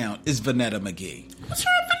movie down is Vanetta McGee. What's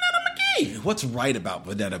wrong with Vanetta McGee? What's right about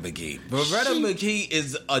Vanetta McGee? Vanetta McGee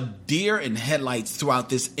is a deer in headlights throughout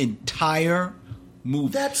this entire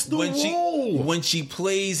movie. That's the role. When she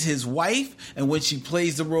plays his wife, and when she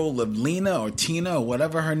plays the role of Lena or Tina or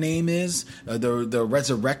whatever her name is, the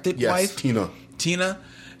resurrected wife, Tina.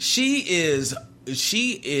 She is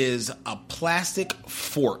a plastic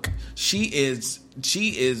fork. She is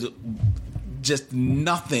just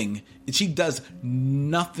nothing. She does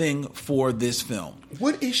nothing for this film.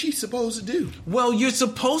 What is she supposed to do? Well, you're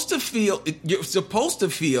supposed to feel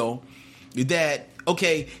that,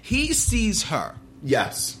 okay, he sees her.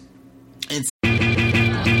 Yes.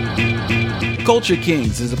 Culture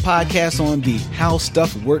Kings is a podcast on the How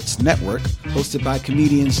Stuff Works network, hosted by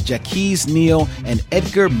comedians Jaquez Neal and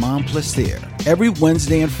Edgar Monplaisir. Every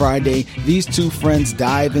Wednesday and Friday, these two friends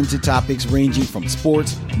dive into topics ranging from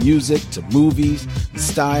sports, music, to movies,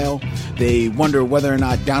 style. They wonder whether or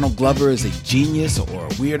not Donald Glover is a genius or a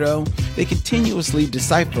weirdo. They continuously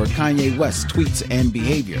decipher Kanye West's tweets and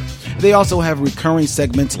behavior. They also have recurring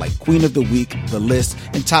segments like Queen of the Week, The List,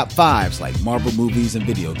 and Top 5s like Marvel movies and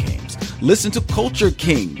video games. Listen to Culture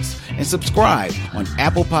Kings and subscribe on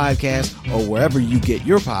Apple Podcasts or wherever you get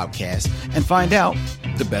your podcasts, and find out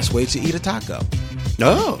the best way to eat a taco.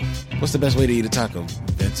 Oh. What's the best way to eat a taco,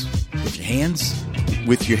 Vince? With your hands?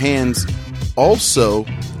 With your hands. Also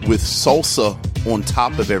with salsa on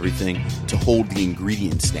top of everything to hold the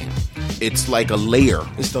ingredients down. It's like a layer.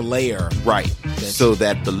 It's the layer. Right. So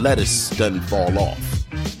that the lettuce doesn't fall off.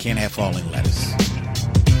 Can't have falling lettuce.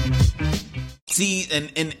 see,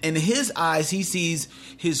 and in his eyes, he sees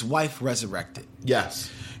his wife resurrected.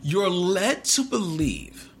 Yes. You're led to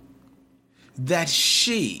believe that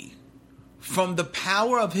she, from the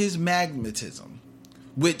power of his magnetism,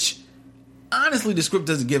 which honestly the script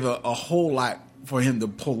doesn't give a whole lot for him to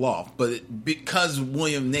pull off, but because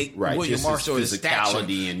William Marshall is stature, and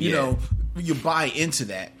you know, you buy into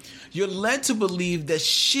that. You're led to believe that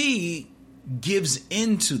she gives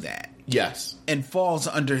into that. Yes. And falls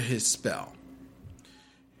under his spell.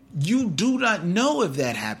 You do not know if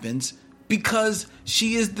that happens because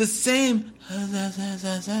she is the same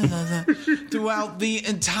throughout the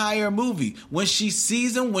entire movie. When she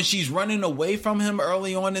sees him, when she's running away from him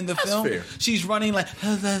early on in the film, fair. She's running like,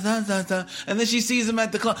 and then she sees him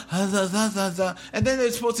at the club, and then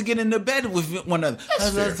they're supposed to get into bed with one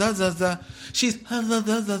another. She's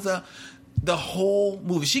the whole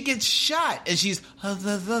movie. She gets shot, and she's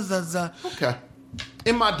okay.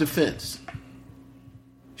 In my defense,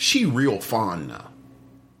 she real fond now.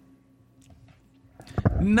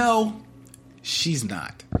 No, she's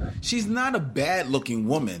not. She's not a bad-looking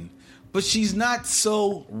woman, but she's not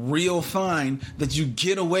so real fine that you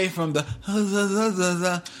get away from the.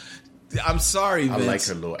 I'm sorry, Vince. I like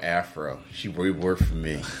her little afro. She really worked for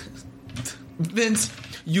me. Vince,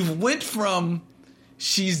 you went from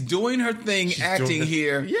she's doing her thing, acting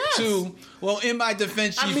here, to, well, in my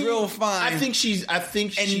defense, she's real fine. I think she.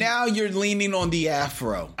 And now you're leaning on the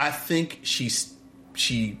afro. I think she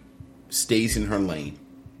stays in her lane.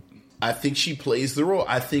 I think she plays the role.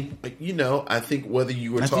 I think whether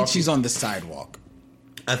you were talking... I think she's on the sidewalk.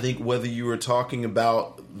 I think whether you were talking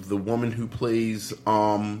about the woman who plays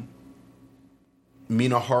Mina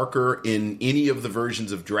Harker in any of the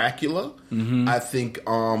versions of Dracula, I think...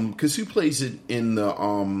 Because who plays it in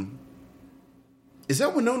the... is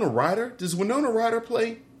that Winona Ryder? Does Winona Ryder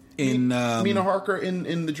play in Mina Harker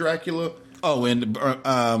in the Dracula? Oh, in...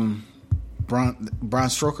 Bram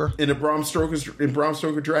Stoker? In Bram Stoker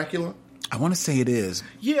Dracula? I want to say it is.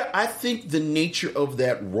 Yeah, I think the nature of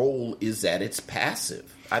that role is that it's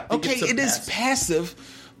passive. It is passive,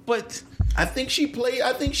 but... I think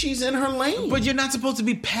she's in her lane. But you're not supposed to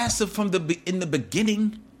be passive in the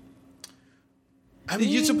beginning.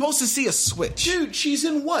 You're supposed to see a switch. Dude, she's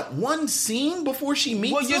in what? One scene before she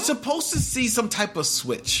meets him? You're supposed to see some type of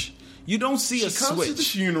switch. You don't see a switch. She comes to the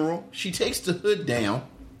funeral. She takes the hood down.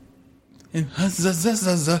 And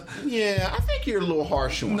yeah, I think you're a little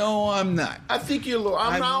harsh on her. No, I'm not. I think you're a little...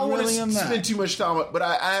 I don't want to spend too much time on it, but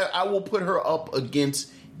I will put her up against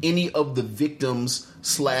any of the victims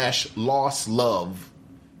 / lost love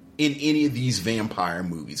in any of these vampire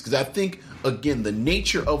movies. Because I think, again, the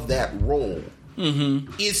nature of that role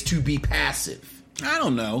is to be passive. I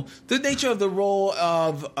don't know. The nature of the role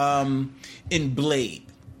of in Blade,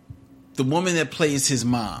 the woman that plays his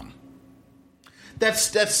mom.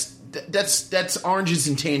 That's oranges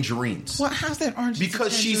and tangerines. Well, how's that oranges?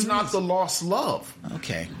 Because she's not the lost love.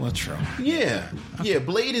 Okay, well, true. Yeah, okay. Yeah.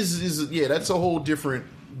 Blade is that's a whole different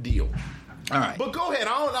deal. All right, but go ahead.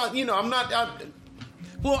 I'm not.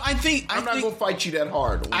 I think I'm not going to fight you that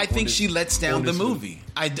hard. I think she lets down the movie.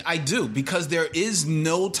 I do, because there is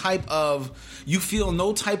no type of... You feel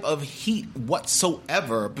no type of heat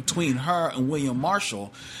whatsoever between her and William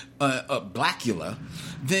Marshall, Blacula.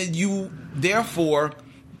 Therefore,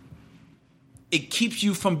 it keeps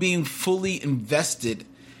you from being fully invested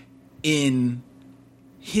in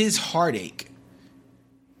his heartache,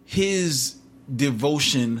 his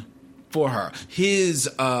devotion for her, his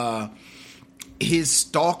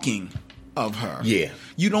stalking of her. Yeah.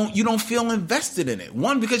 You don't feel invested in it.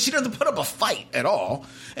 One, because she doesn't put up a fight at all.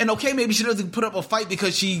 And okay, maybe she doesn't put up a fight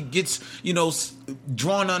because she gets,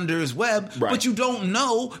 drawn under his web. Right. But you don't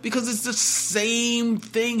know, because it's the same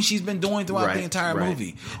thing she's been doing throughout the entire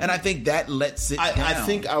movie. And I think that lets it down. I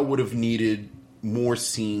think I would have needed more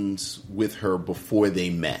scenes with her before they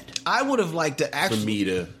met. I would have liked to actually... For me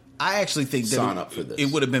to... I actually think that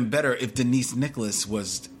it would have been better if Denise Nicholas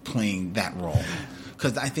was playing that role.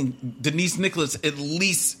 Because I think Denise Nicholas, at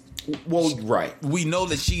least... Well, right. We know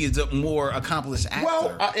that she is a more accomplished actor.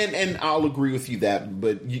 Well, and I'll agree with you that,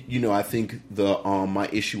 but I think my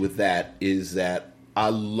issue with that is that I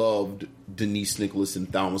loved Denise Nicholas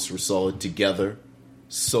and Thalmus Russell together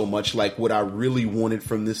so much. Like, what I really wanted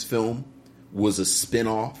from this film was a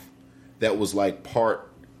spinoff that was like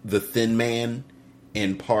part The Thin Man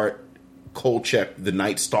and part Kolchak, the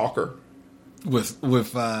Night Stalker. With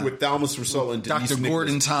Thalmus Russell and Denise Dr.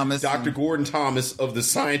 Gordon Thomas. Dr. Gordon Thomas of the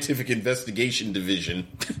Scientific Investigation Division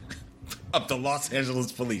of the Los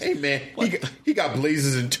Angeles Police. Hey man, he got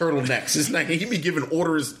blazers and turtlenecks. It's like he be giving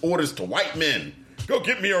orders to white men. Go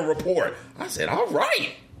get me a report. I said, all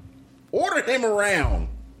right. Order him around.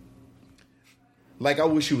 Like, I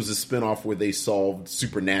wish it was a spinoff where they solved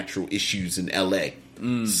supernatural issues in L.A.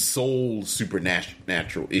 Soul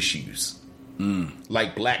supernatural issues.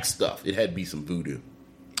 Like black stuff. It had to be some voodoo.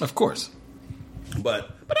 Of course.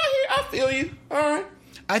 But I feel you. All right.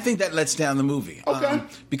 I think that lets down the movie. Okay.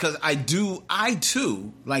 Because I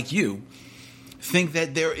too, like you, think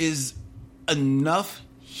that there is enough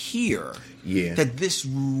here that this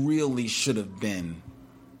really should have been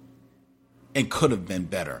and could have been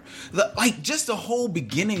better. Like, just the whole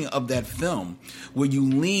beginning of that film where you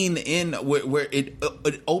lean in, where it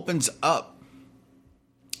opens up,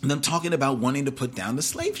 them talking about wanting to put down the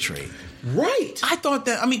slave trade. Right. I thought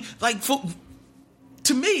that, I mean, like,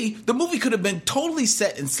 to me, the movie could have been totally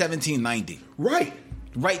set in 1790. Right.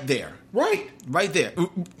 Right there. Right. Right there.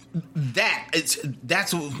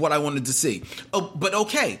 That's what I wanted to see. Oh, but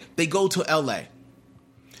okay, they go to L.A.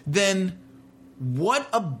 Then what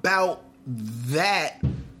about that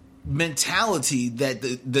mentality that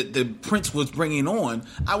the Prince was bringing on?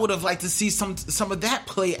 I would have liked to see some of that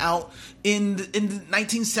play out in the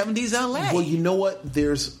 1970s LA. Well, you know what?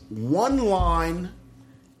 There's one line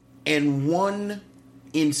and one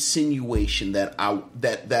insinuation that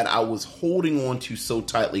I was holding on to so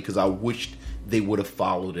tightly because I wished they would have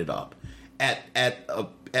followed it up. At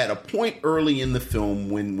a point early in the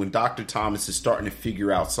film when Dr. Thomas is starting to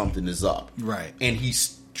figure out something is up. Right. And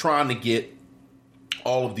he's trying to get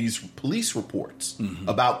all of these police reports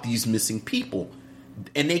about these missing people,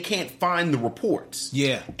 and they can't find the reports.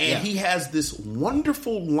 Yeah. And he has this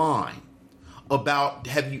wonderful line about,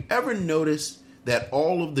 have you ever noticed that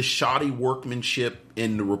all of the shoddy workmanship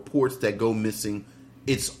in the reports that go missing,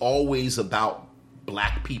 it's always about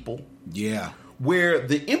black people? Yeah. Where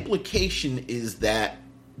the implication is that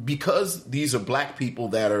because these are black people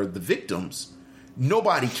that are the victims,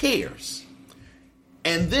 nobody cares.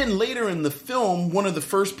 And then later in the film, one of the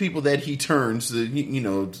first people that he turns,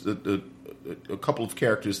 a couple of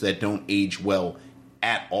characters that don't age well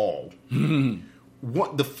at all.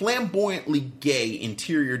 The flamboyantly gay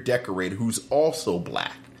interior decorator who's also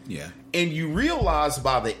black. Yeah. And you realize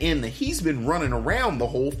by the end that he's been running around the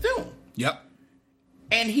whole film. Yep.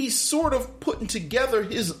 And he's sort of putting together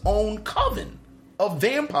his own coven of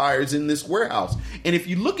vampires in this warehouse. And if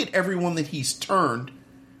you look at everyone that he's turned,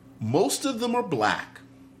 most of them are black.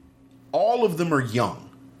 All of them are young.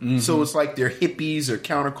 So it's like they're hippies or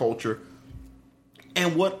counterculture.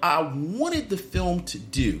 And what I wanted the film to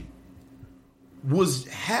do was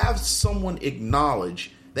have someone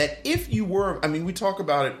acknowledge that if you were, I mean, we talk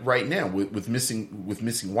about it right now with missing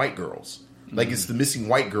white girls. Like, it's the missing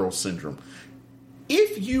white girl syndrome.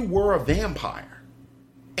 If you were a vampire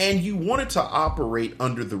and you wanted to operate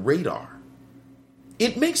under the radar,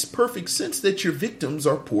 it makes perfect sense that your victims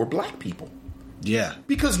are poor black people. Yeah.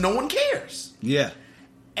 Because no one cares. Yeah.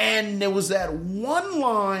 And there was that one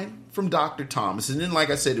line from Dr. Thomas. And then, like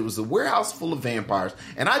I said, it was a warehouse full of vampires.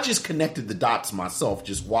 And I just connected the dots myself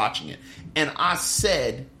just watching it. And I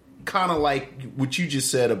said, kind of like what you just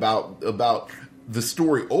said about the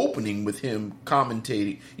story opening with him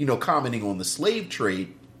commenting on the slave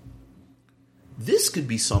trade. This could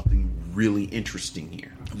be something really interesting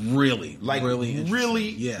here. Really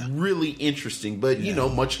interesting. But,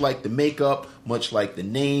 much like the makeup, much like the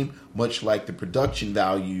name, much like the production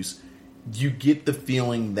values, you get the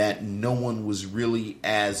feeling that no one was really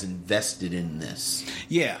as invested in this.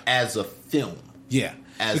 Yeah. As a film. Yeah.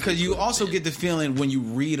 Because you also get the feeling when you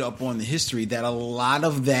read up on the history that a lot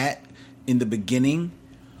of that in the beginning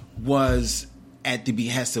was at the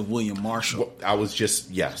behest of William Marshall. Well, I was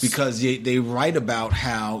just, yes. Because they write about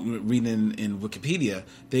how, reading in Wikipedia,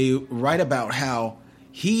 they write about how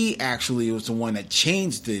he actually was the one that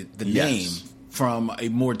changed the name from a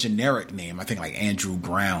more generic name, I think like Andrew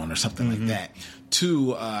Brown or something like that,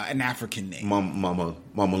 to an African name. Mama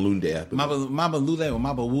Lunde. Mama Lule or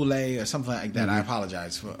Mama Wule or something like that. I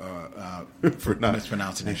apologize for not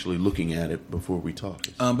mispronouncing it. Actually looking at it before we talk.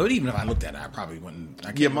 But even if I looked at it, I probably wouldn't.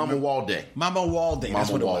 Mama Walde. Mama Walde. That's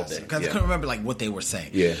what it was. Because I couldn't remember like what they were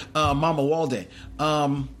saying. Yeah. Mama Walde.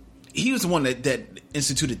 He was the one that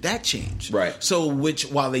instituted that change. Right. So, which,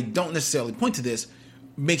 while they don't necessarily point to this,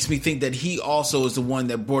 makes me think that he also is the one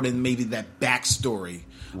that brought in maybe that backstory.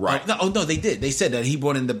 Right. No, they did. They said that he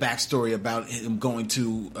brought in the backstory about him going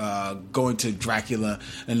to Dracula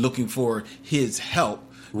and looking for his help.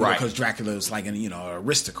 Right. Because Dracula is like an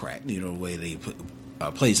aristocrat, the way that he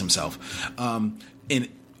plays himself.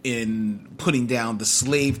 In putting down the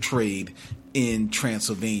slave trade in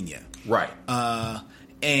Transylvania. Right.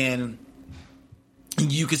 And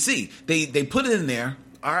you could see they put it in there.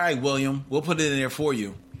 All right, William, we'll put it in there for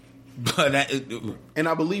you. But and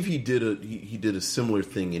I believe he did a similar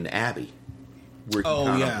thing in Abby, where he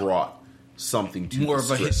kind of brought something to more the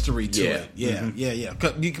of a script. history to it. Yeah.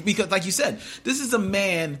 Because, like you said, this is a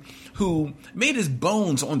man who made his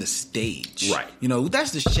bones on the stage. Right. You know,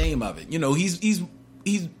 that's the shame of it. You know, he'll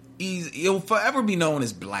forever be known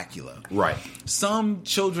as Blacula. Right. Some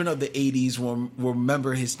children of the 80s will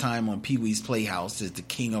remember his time on Pee-wee's Playhouse as the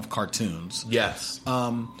king of cartoons. Yes.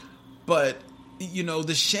 But, you know,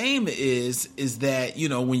 the shame is that, you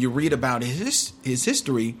know, when you read about his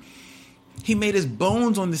history, he made his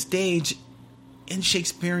bones on the stage in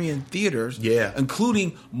Shakespearean theaters,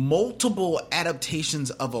 including multiple adaptations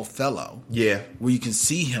of Othello. Yeah. Where you can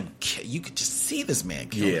see him, you could just see this man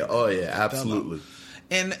kill him. Oh yeah, absolutely.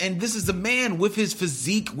 And this is a man with his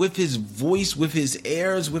physique, with his voice, with his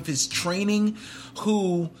airs, with his training,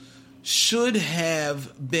 who should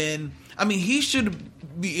have been, I mean, he should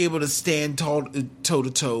be able to stand toe to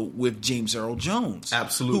toe with James Earl Jones.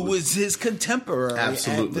 Absolutely. Who was his contemporary at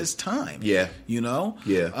this time. Yeah. You know?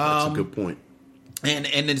 Yeah, that's a good point. And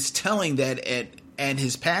it's telling that at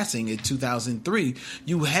his passing in 2003,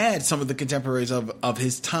 you had some of the contemporaries of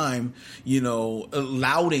his time, you know,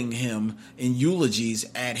 lauding him in eulogies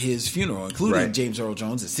at his funeral, including James Earl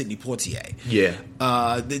Jones and Sidney Poitier. Yeah.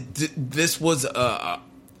 This was a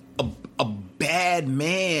bad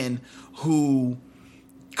man who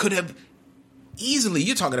could have easily,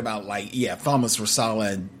 you're talking about Thomas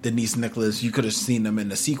Rosala and Denise Nicholas, you could have seen them in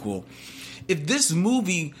the sequel. If this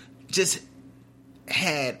movie just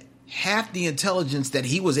had half the intelligence that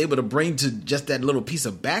he was able to bring to just that little piece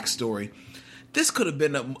of backstory, this could have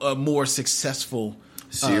been a more successful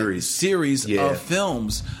series of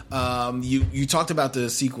films. You talked about the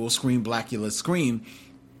sequel, Scream, Blacula, Scream.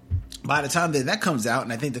 By the time that comes out,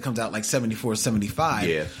 and I think that comes out like 74,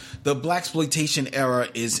 75, the blaxploitation era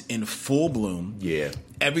is in full bloom. Yeah.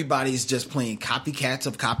 Everybody's just playing copycats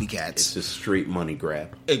of copycats. It's a straight money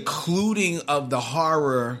grab. Including of the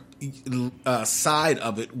horror side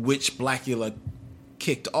of it, which Blacula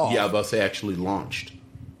kicked off. Yeah, I was about to say actually launched.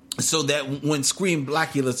 So that when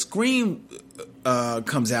Blacula Scream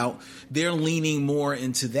comes out, they're leaning more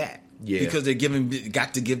into that. Yeah. Because they're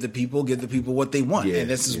got to give the people what they want. And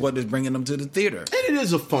this is what is bringing them to the theater. And it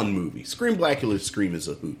is a fun movie. Scream, Blacula Scream is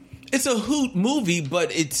a hoot. It's a hoot movie,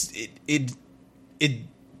 but it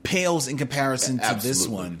pales in comparison to this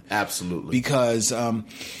one. Absolutely. Because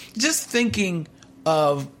just thinking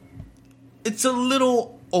of, it's a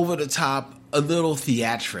little over the top, a little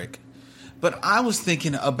theatric, but I was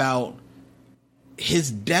thinking about his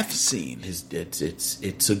death scene.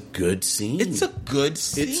 It's a good scene. It's a good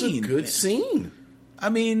scene. It's a good scene. I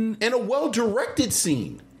mean, and a well-directed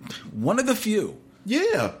scene. One of the few.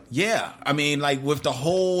 Yeah. Yeah. I mean, like with the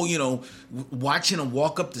whole, you know, watching him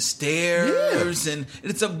walk up the stairs, and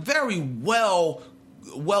it's a very well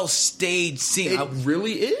staged scene. It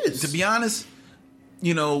really is. To be honest,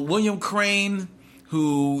 you know, William Crane,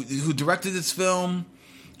 who directed this film,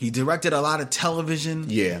 he directed a lot of television.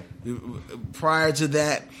 Yeah. Prior to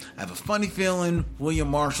that, I have a funny feeling William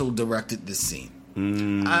Marshall directed this scene.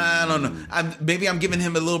 I don't know. Maybe I'm giving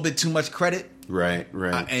him a little bit too much credit. Right.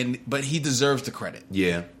 But he deserves the credit.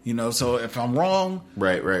 Yeah. You know, so if I'm wrong,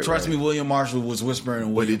 trust me, William Marshall was whispering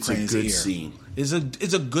in William Crane's ear. But it's a good scene.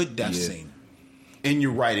 It's a good death scene. And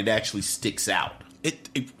you're right, it actually sticks out.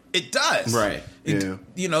 It does. Right.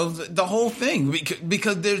 You know, the whole thing,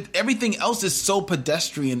 because everything else is so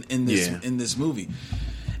pedestrian in this movie.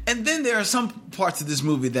 And then there are some parts of this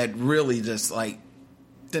movie that really just like,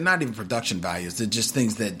 they're not even production values. They're just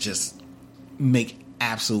things that just make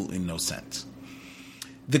absolutely no sense.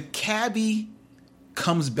 The cabbie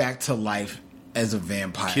comes back to life as a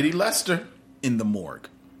vampire. Kitty Lester. In the morgue.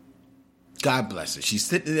 God bless her. She's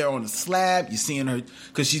sitting there on the slab. You're seeing her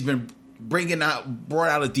because she's been brought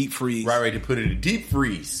out of deep freeze. Right, to put it in deep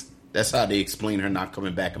freeze. That's how they explain her not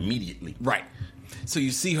coming back immediately. Right. So you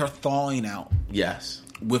see her thawing out. Yes.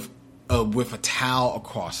 With a towel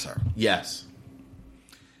across her. Yes.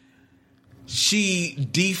 She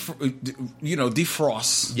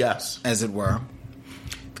defrosts. Yes. As it were.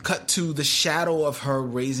 Cut to the shadow of her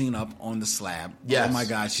raising up on the slab. Yes. Oh my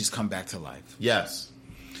God, she's come back to life. Yes.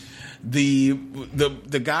 The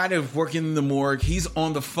guy that's working in the morgue, he's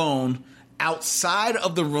on the phone outside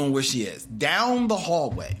of the room where she is, down the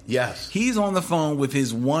hallway. Yes. He's on the phone with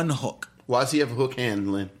his one hook. Why does he have a hook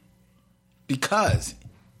hand, Lynn? Because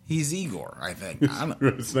he's Igor, I think. I don't know.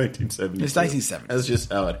 It's 1970. It's 1970. That's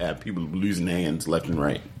just how it happened. People losing hands left and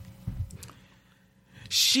right.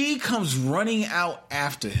 She comes running out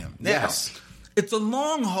after him. Now, yes. It's a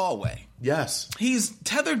long hallway. Yes. He's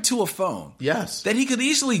tethered to a phone. Yes. That he could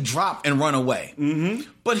easily drop and run away. Mm-hmm.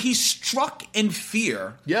 But he struck in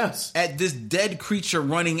fear. Yes. At this dead creature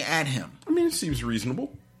running at him. I mean, it seems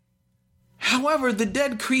reasonable. However, the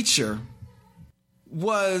dead creature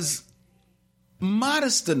was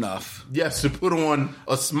modest enough. Yes, to put on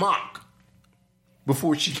a smock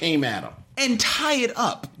before she came at him. And tie it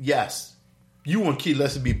up. Yes. You want Kitty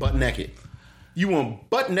Lester to be butt naked. You want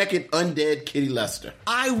butt naked undead Kitty Lester.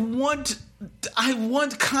 I want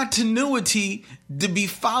continuity to be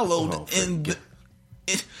followed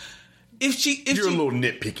if you're a little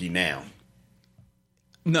nitpicky now.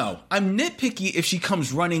 No, I'm nitpicky if she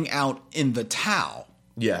comes running out in the towel.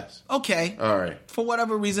 Yes. Okay. All right. For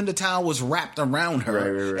whatever reason, the towel was wrapped around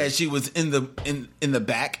her as she was in the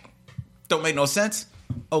back. Don't make no sense.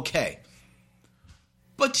 Okay.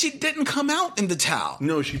 But she didn't come out in the towel.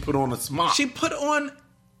 No, she put on a smock. She put on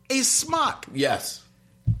a smock. Yes.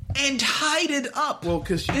 And tied it up. Well,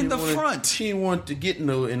 because in the front. She didn't want to get in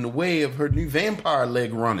the way of her new vampire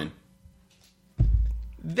leg running.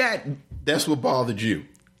 That's what bothered you.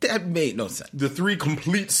 That made no sense. The 3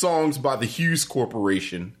 complete songs by the Hughes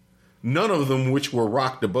Corporation, none of them which were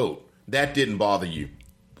Rock the Boat. That didn't bother you.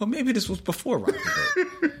 Well, maybe this was before Rock the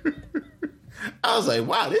Boat. I was like,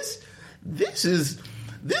 wow, this is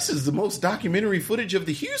the most documentary footage of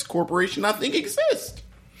the Hughes Corporation I think exists.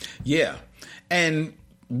 Yeah. And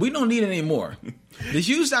we don't need any more. The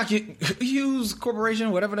Hughes Corporation,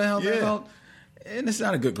 whatever the hell they're called, and it's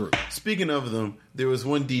not a good group. Speaking of them, there was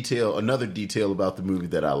another detail about the movie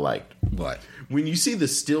that I liked. What? When you see the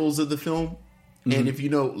stills of the film, and if you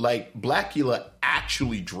know, like, Blacula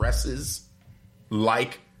actually dresses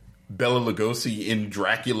like Bela Lugosi in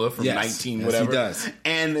Dracula from 19 whatever. Yes, he does.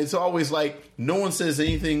 And it's always like, no one says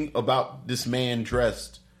anything about this man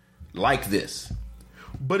dressed like this.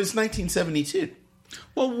 But it's 1972.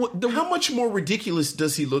 Well, how much more ridiculous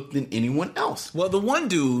does he look than anyone else? Well, the one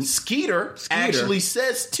dude, Skeeter actually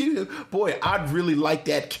says too, boy, I'd really like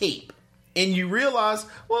that cape. And you realize,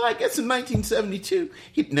 well, I guess in 1972.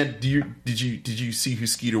 Did you see who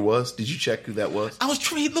Skeeter was? Did you check who that was? I was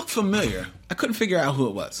trying. He looked familiar. I couldn't figure out who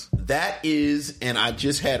it was. That is, and I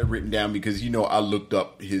just had it written down because I looked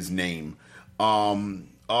up his name.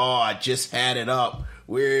 I just had it up.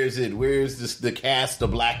 Where is it? Where is the cast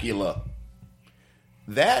of Blacula?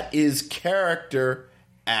 That is character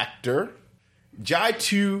actor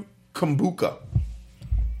Jaitu Kumbuka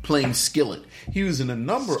playing Skillet. He was in a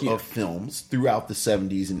number of films throughout the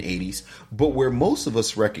 70s and 80s, but where most of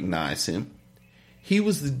us recognize him, he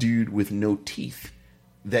was the dude with no teeth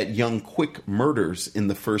that young Quick murders in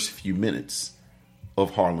the first few minutes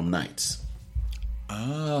of Harlem Nights.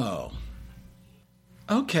 Oh.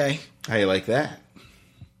 Okay. How you like that?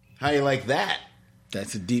 How you like that?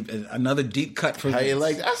 That's another deep cut for How you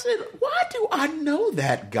like that? I said, why do I know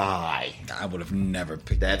that guy? I would have never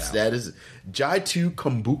picked that out. That is Jaitu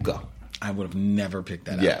Kumbuka. I would have never picked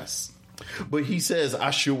that out. Yes. But he says,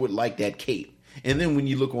 I sure would like that cape. And then when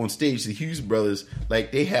you look on stage, the Hughes brothers,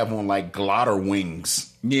 like, they have on, like, glider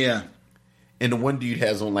wings. Yeah. And the one dude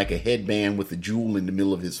has on, like, a headband with a jewel in the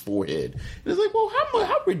middle of his forehead. And it's like, well,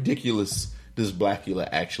 how ridiculous does Blacula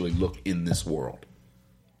actually look in this world?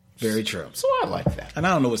 Very true. So I like that. And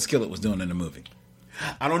I don't know what Skillet was doing in the movie.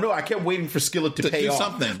 I don't know. I kept waiting for Skillet to pay do off.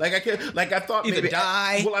 Something. I thought either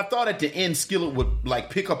die. Well, I thought at the end Skillet would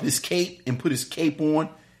like pick up his cape and put his cape on,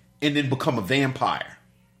 and then become a vampire.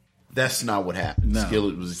 That's not what happened. No.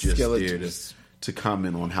 Skillet was just there to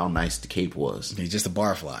comment on how nice the cape was. He's just a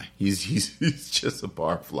barfly. He's just a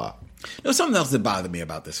barfly. There's something else that bothered me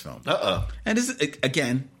about this film. And this is,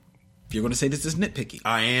 again, if you're going to say this is nitpicky,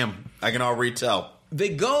 I am. I can already tell. They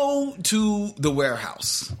go to the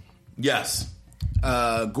warehouse. Yes.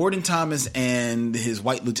 Gordon Thomas and his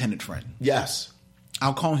white lieutenant friend. Yes.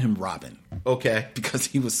 I'll call him Robin. Okay. Because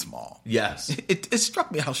he was small. Yes. It struck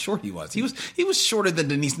me how short he was. He was shorter than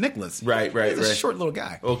Denise Nicholas. Right. He's a short little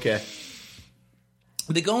guy. Okay.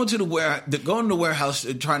 They go into the warehouse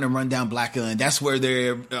trying to run down Blacula, and that's where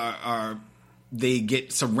they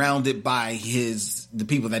get surrounded by the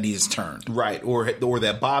people that he has turned. Right. Or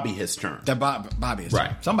that Bobby has turned. That Bobby has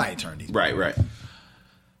turned. Somebody turned these. Right.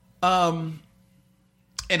 And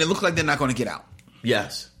it looks like they're not going to get out.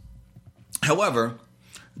 Yes. However,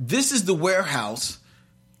 this is the warehouse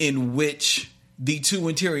in which the 2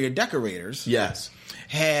 interior decorators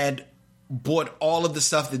had bought all of the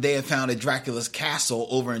stuff that they had found at Dracula's castle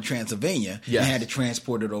over in Transylvania and had to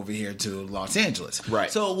transport it over here to Los Angeles. Right.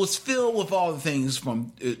 So it was filled with all the things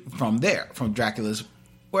from Dracula's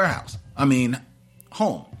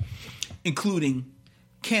home, including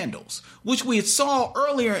candles, which we saw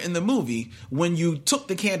earlier in the movie. When you took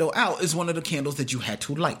the candle out, is one of the candles that you had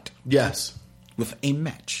to light. Yes. With a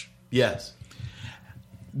match. Yes.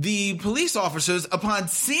 The police officers, upon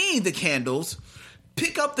seeing the candles,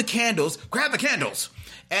 pick up the candles, grab the candles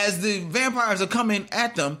as the vampires are coming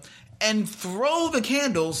at them, and throw the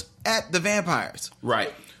candles at the vampires.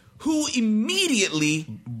 Right. Who immediately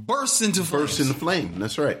bursts into flames. Bursts into flame.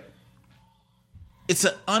 That's right. It's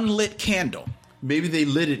an unlit candle. Maybe they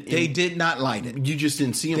lit it. They did not light it. You just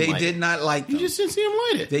didn't see them light it. They did not light them. You just didn't see them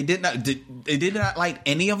light it. They did not. They did not light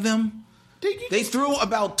any of them. They threw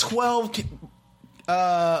about 12 candles.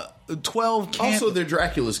 Also, they're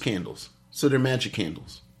Dracula's candles. So they're magic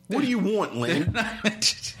candles. What do you want, Lynn?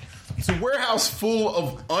 It's a warehouse full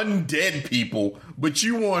of undead people, but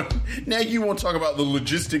you want to talk about the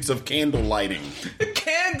logistics of candle lighting.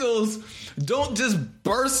 Candles don't just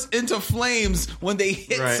burst into flames when they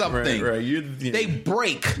hit something. Right. They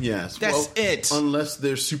break. Yes, that's it. Unless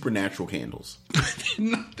they're supernatural candles.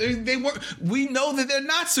 they weren't. We know that they're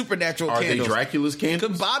not supernatural candles. Are they Dracula's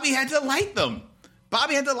candles? Because Bobby had to light them.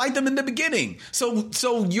 Bobby had to light them in the beginning. So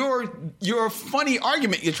your funny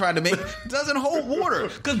argument you're trying to make doesn't hold water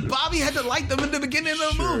because Bobby had to light them in the beginning of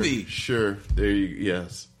the movie. Sure.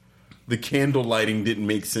 Yes. The candle lighting didn't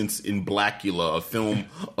make sense in Blacula, a film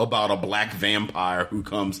about a black vampire who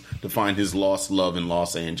comes to find his lost love in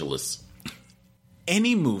Los Angeles.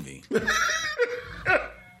 Any movie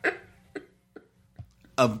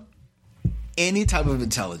of any type of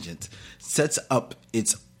intelligence sets up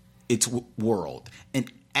its world and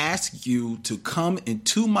ask you to come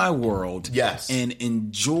into my world and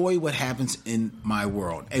enjoy what happens in my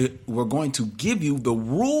world. And we're going to give you the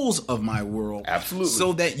rules of my world. Absolutely.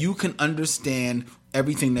 So that you can understand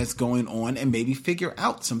everything that's going on and maybe figure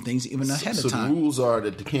out some things even ahead of time. So the rules are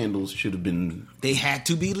that the candles should have been... They had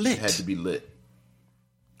to be lit.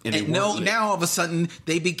 And now all of a sudden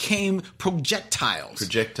they became projectiles.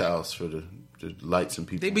 Projectiles for the lights and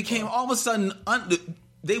people. They became all of a sudden...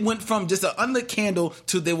 They went from just an unlit candle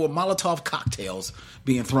to there were Molotov cocktails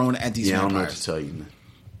being thrown at these vampires. I don't know what to tell you, man.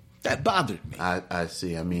 That bothered me. I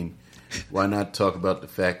see. I mean, why not talk about the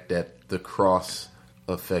fact that the cross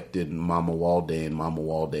affected Mama Walde, and Mama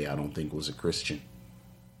Walde I don't think was a Christian.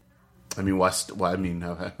 I mean, why? I mean,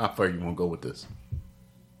 how far you want to go with this?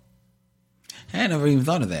 I never even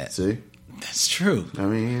thought of that. See? That's true. I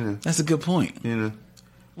mean, that's a good point. You know.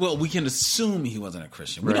 Well, we can assume he wasn't a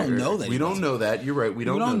Christian. We don't know that. We don't know that. You're right. We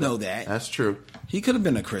don't know that. That's true. He could have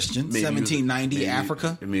been a Christian. 1790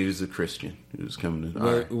 Africa. I mean, he was a Christian. He was coming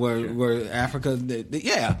to where Africa.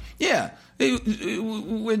 Yeah.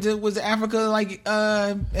 Was Africa like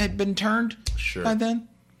had been turned? Sure. By then.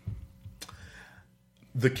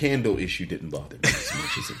 The candle issue didn't bother me as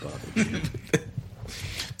much as it bothered you.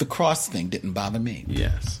 The cross thing didn't bother me.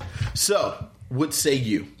 Yes. So, what say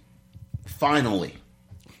you? Finally.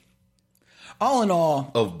 All in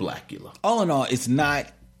all, of Blacula. All in all, it's not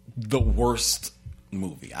the worst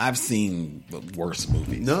movie. I've seen worse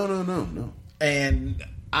movies. No. And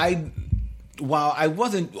while I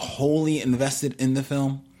wasn't wholly invested in the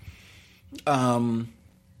film,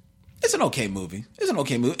 it's an okay movie.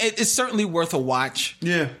 It's certainly worth a watch.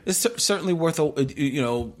 Yeah, it's certainly worth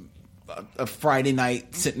a Friday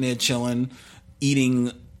night sitting there chilling,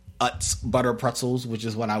 eating Utz butter pretzels, which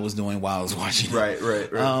is what I was doing while I was watching. Right.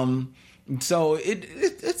 So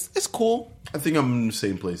it's cool. I think I'm in the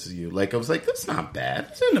same place as you. Like, I was like, that's not bad.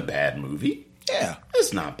 It's not a bad movie. Yeah.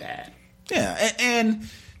 It's not bad. Yeah. And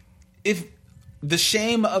if the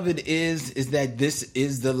shame of it is that this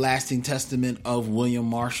is the lasting testament of William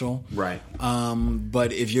Marshall. Right.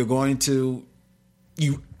 But if you're going to,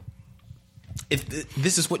 if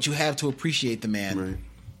this is what you have to appreciate the man. Right.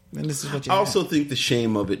 And this is what you I also think the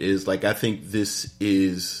shame of it is, like, I think this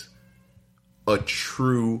is a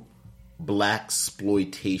true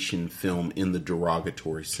blaxploitation film in the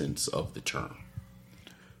derogatory sense of the term.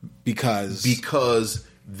 Because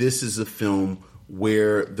this is a film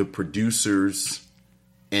where the producers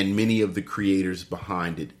and many of the creators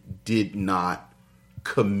behind it did not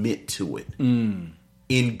commit to it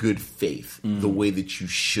in good faith the way that you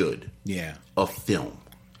should a film.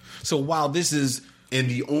 So while this is... And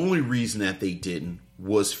the only reason that they didn't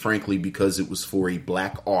was, frankly, because it was for a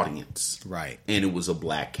black audience. Right. And it was a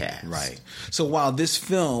black cast. Right. So while this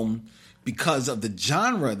film, because of the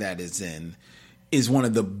genre that it's in, is one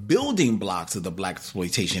of the building blocks of the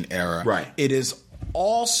blaxploitation era, right, it is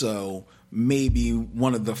also maybe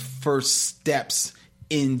one of the first steps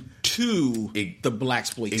into the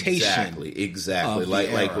blaxploitation. Exactly.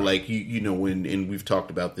 Like you know, when, and we've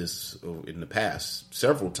talked about this in the past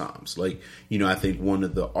several times. Like, you know, I think one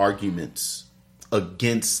of the arguments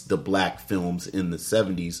against the black films in the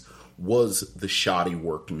 70s was the shoddy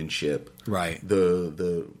workmanship. Right.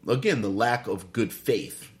 The lack of good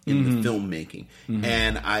faith in the filmmaking.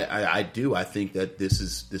 And I think that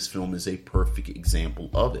this film is a perfect example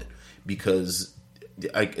of it, because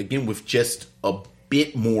again, with just a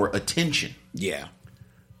bit more attention. Yeah.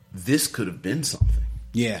 This could have been something.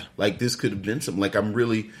 Yeah. Like, this could have been something. Like, I'm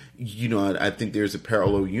really, I think there's a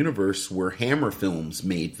parallel universe where Hammer Films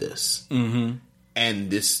made this. Mm-hmm. And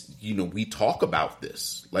this, we talk about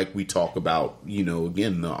this. Like, we talk about,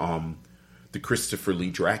 again, the Christopher Lee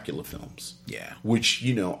Dracula films. Yeah. Which,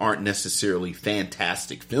 aren't necessarily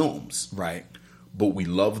fantastic films. Right. But we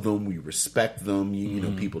love them. We respect them. You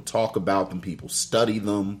know, people talk about them. People study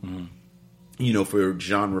them. For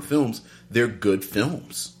genre films, they're good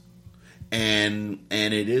films. And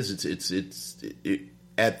it is. It's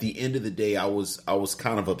at the end of the day, I was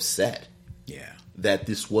kind of upset. Yeah. That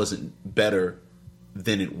this wasn't better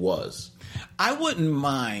than it was. I wouldn't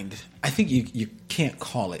mind. I think you can't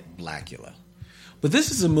call it Blacula, but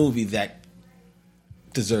this is a movie that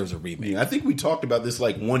deserves a remake. Yeah, I think we talked about this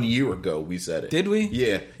like 1 year ago. We said it. Did we?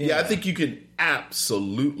 Yeah. I think you can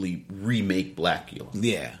absolutely remake Blacula.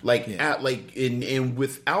 Yeah. And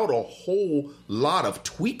without a whole lot of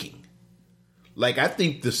tweaking. Like, I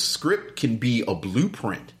think the script can be a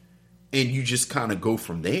blueprint, and you just kind of go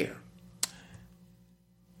from there.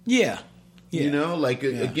 Yeah. Yeah.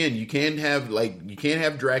 Again, you can't have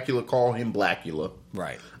Dracula call him Blacula.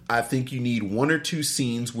 Right. I think you need one or two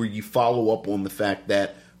scenes where you follow up on the fact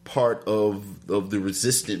that part of the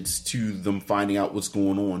resistance to them finding out what's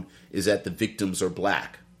going on is that the victims are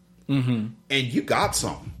black. Mm-hmm. And you got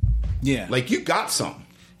something. Yeah. You got something.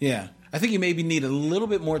 Yeah. I think you maybe need a little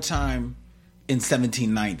bit more time in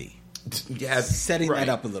 1790. Yeah, setting that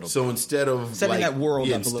up a little bit. So instead of setting that world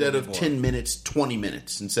up a little bit more. Instead of 10 minutes, 20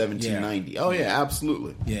 minutes in 1790. Yeah. Oh, yeah,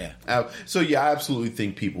 absolutely. Yeah. I absolutely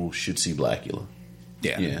think people should see Blacula.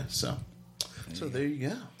 Yeah. Yeah, so there you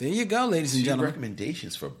go. There you go, ladies and gentlemen.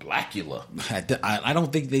 Recommendations for Blacula. I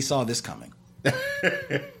don't think they saw this coming.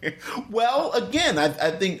 Well, again, I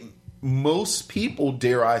think most people,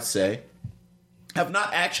 dare I say, have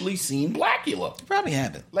not actually seen Blacula. You probably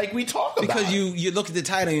haven't. Like, we talk about because you look at the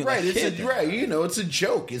title and you're right, like, it's a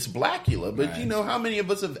joke. It's Blacula. But right. How many of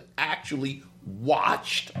us have actually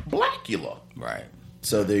watched Blacula? Right.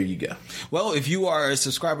 So there you go. Well, if you are a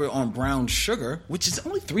subscriber on Brown Sugar, which is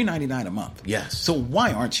only $3.99 a month. Yes. So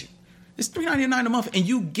why aren't you? It's $3.99 a month, and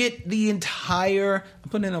you get the entire. I'm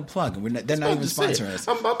putting in a plug. They're not even sponsoring us.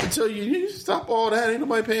 I'm about to tell you, stop all that. Ain't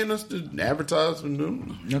nobody paying us to advertise for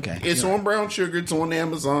them. Okay. It's on Brown Sugar. It's on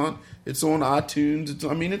Amazon. It's on iTunes.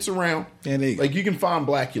 It's around. Yeah, there you go. Like, you can find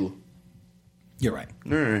Blacula. You're right.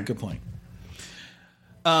 All right. Good point.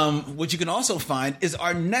 What you can also find is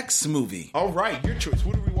our next movie. All right, your choice.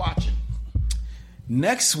 What are we watching?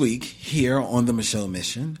 Next week, here on the Michelle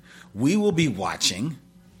Mission, we will be watching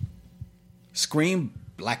Scream,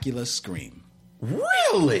 Blacula Scream.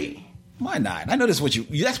 Really? Why not? I know that's what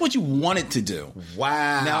you wanted to do.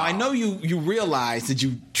 Wow. Now, I know you realize that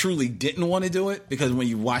you truly didn't want to do it, because when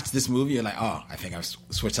you watch this movie, you're like, oh, I think I've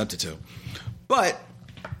switched up to two. But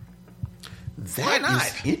why not?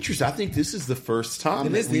 Is interesting. I think this is the first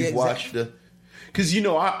time that we've watched a... Because,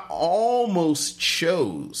 I almost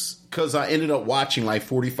chose, because I ended up watching like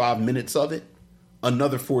 45 minutes of it,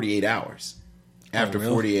 another 48 hours. After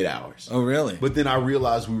 48 hours. Oh, really? But then I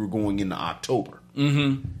realized we were going into October.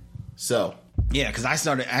 Mm-hmm. So. Yeah, because I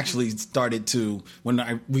started to,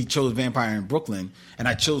 when we chose Vampire in Brooklyn, and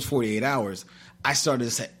I chose 48 hours, I started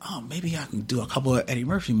to say, oh, maybe I can do a couple of Eddie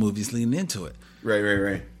Murphy movies leading into it.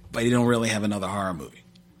 Right. But he don't really have another horror movie.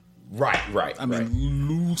 Right. I mean,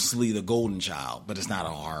 loosely The Golden Child, but it's not a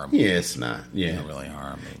horror movie. Yeah, it's not. Yeah. It's not really a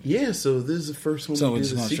horror movie. Yeah, so this is the first one. So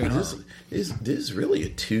it's going straight horror. This is really a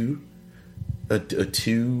two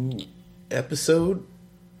episode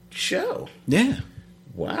show. Yeah.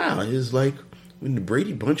 Wow. It's like when the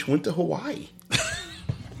Brady Bunch went to Hawaii.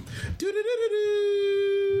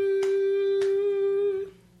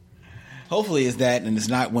 Hopefully it's that, and it's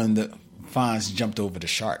not when the Fonz jumped over the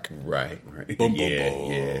shark. Right. Boom,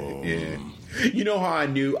 Yeah. You know how I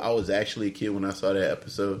knew I was actually a kid when I saw that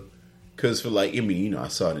episode? Because I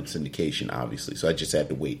saw it in syndication, obviously, so I just had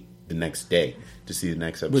to wait the next day to see the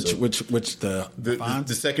next episode. Which the Fonz?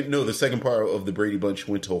 The second part of the Brady Bunch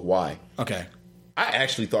went to Hawaii. Okay. I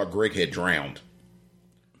actually thought Greg had drowned.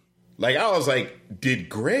 Like, I was like, did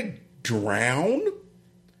Greg drown?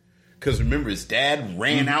 Because remember, his dad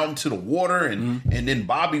ran out into the water, and then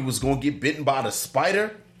Bobby was going to get bitten by the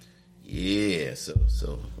spider. Yeah,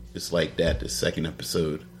 so it's like that. The second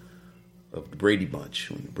episode of the Brady Bunch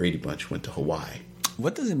when the Brady Bunch went to Hawaii.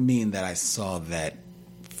 What does it mean that I saw that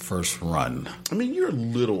first run? I mean, you're a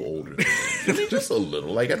little older than me. I mean, just a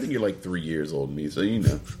little. Like, I think you're like 3 years older than me, so you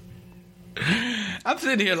know. I'm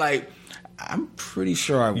sitting here like, I'm pretty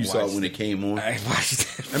sure I watched. You saw it when it came on? I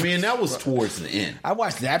watched it. I mean, that was towards the end. I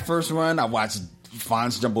watched that first run. I watched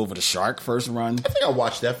Fonz jump over the shark first run. I think I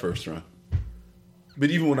watched that first run. But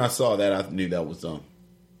even when I saw that, I knew that was dumb.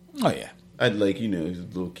 Oh, yeah. I'd like, you know, as a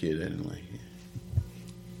little kid, I didn't like it.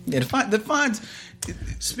 Yeah, the Fonz.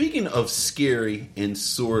 Speaking of scary and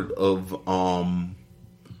sort of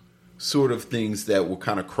things that were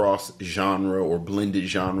kind of cross genre or blended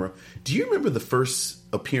genre, do you remember the first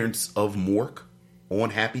appearance of Mork on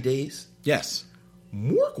Happy Days? Yes.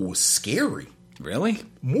 Mork was scary. Really?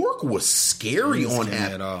 Mork was scary on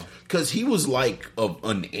Happy, because he was like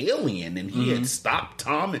an alien and he had stopped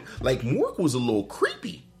Tom. Like, Mork was a little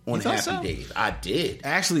creepy on Happy Days. I did.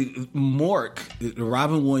 Actually, Mork,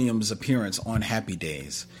 Robin Williams' appearance on Happy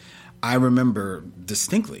Days, I remember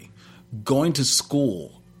distinctly going to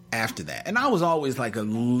school after that. And I was always like a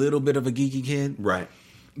little bit of a geeky kid. Right.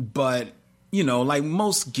 But, you know, like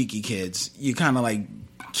most geeky kids, you kind of like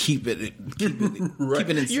keep it right. keep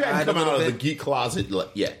it inside. You hadn't come a out little of bit. the geek closet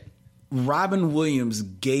yet. Robin Williams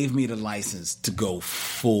gave me the license to go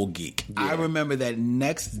full geek. Yeah. I remember that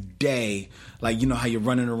next day, like, you know how you're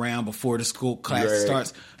running around before the school class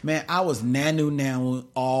starts? Man, I was nanu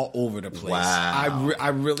all over the place. Wow. I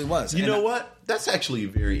really was. You know what? That's actually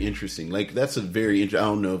very interesting. Like, that's a very interesting. I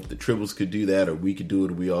don't know if the Tribbles could do that or we could do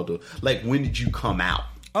it or we all do it. Like, when did you come out?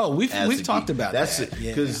 Oh, we've talked about that. That's it.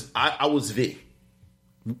 Because I was V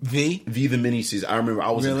the miniseries. I remember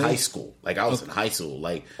I was in high school. Like, I was in high school.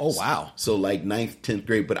 Like, oh wow. So like 9th, 10th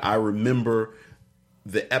grade. But I remember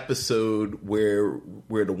the episode where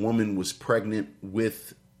the woman was pregnant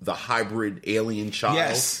with the hybrid alien child.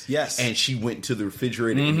 Yes. And she went to the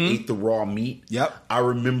refrigerator and ate the raw meat. Yep. I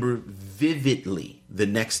remember vividly the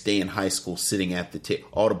next day in high school sitting at the table.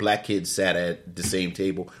 All the black kids sat at the same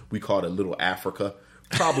table. We called it Little Africa.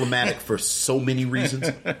 Problematic for so many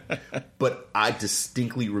reasons, but I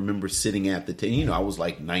distinctly remember sitting at the table. You know, I was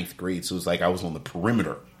like 9th grade, so it was like I was on the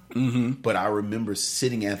perimeter. Mm-hmm. But I remember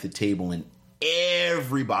sitting at the table and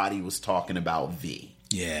everybody was talking about V.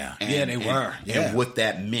 Yeah, and, they were. Yeah. And what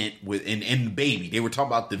that meant with and baby. They were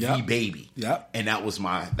talking about the V baby. Yep. And that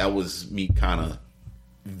was me kind of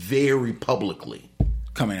very publicly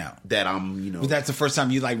coming out that I'm, you know, but that's the first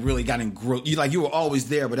time you like really got engrossed. You were always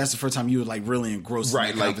there, but that's the first time you were like really engrossed, right?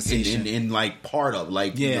 In the like conversation. in like part of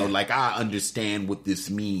like you know, like I understand what this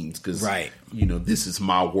means because you know, this is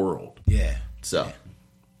my world. Yeah. So,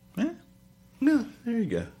 no, there you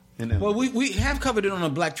go. And well, we have covered it on the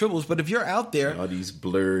Black Tribbles, but if you're out there, all these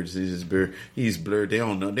blurs, he's blurred. They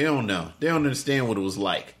don't know. They don't understand what it was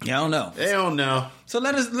like. They don't know. They don't know. So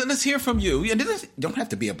let's hear from you. And this don't have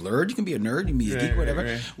to be a blurred. You can be a nerd. You can be a geek, whatever.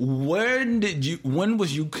 Right. When did you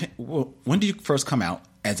first come out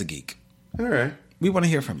as a geek? All right. We want to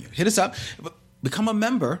hear from you. Hit us up. Become a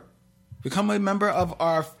member of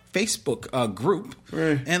our Facebook group,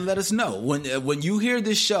 and let us know when you hear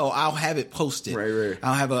this show. I'll have it posted. Right.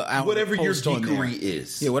 I'll have whatever your geekery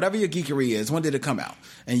is. Yeah, whatever your geekery is. When did it come out?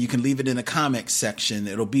 And you can leave it in the comments section.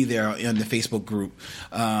 It'll be there in the Facebook group,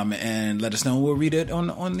 and let us know. We'll read it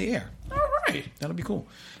on the air. All right, that'll be cool.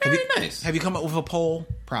 Very nice. Have you come up with a poll?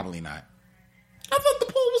 Probably not. I thought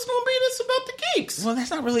the poll was going to be this about the geeks. Well,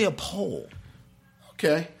 that's not really a poll.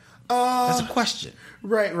 Okay. That's a question.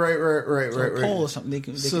 Right. A poll is something they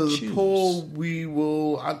can choose. The poll, we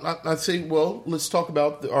will. I'd say, well, let's talk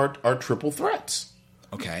about our triple threats.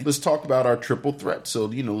 Okay. Let's talk about our triple threats. So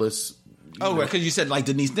let's. Right, because you said like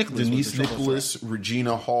Denise Nicholas,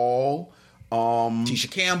 Regina Hall, Tisha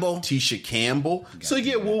Campbell. So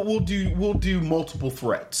yeah, we'll do multiple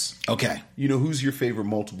threats. Okay. Who's your favorite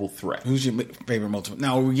multiple threat? Who's your favorite multiple?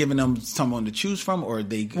 Now, are we giving them someone to choose from, or are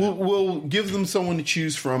they? We'll give them someone to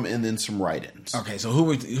choose from, and then some write-ins. Okay, so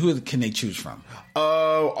who can they choose from?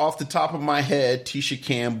 Off the top of my head, Tisha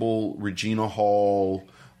Campbell, Regina Hall.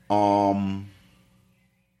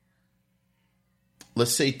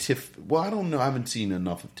 Let's say Tiff. Well, I don't know. I haven't seen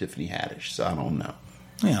enough of Tiffany Haddish, so I don't know.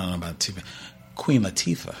 Yeah, I don't know about Tiffany. Queen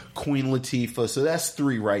Latifah. So that's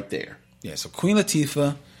 3 right there. Yeah. So Queen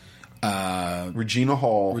Latifah, Regina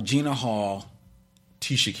Hall,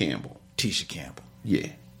 Tisha Campbell. Yeah.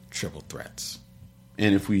 Triple threats.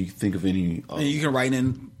 And if we think of any, and you can write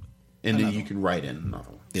in, and then you can write in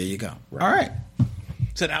another one. There you go. Right. All right.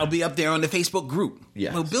 So that'll be up there on the Facebook group.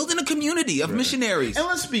 Yeah, we're building a community of missionaries. And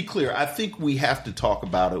let's be clear. I think we have to talk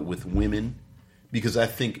about it with women because I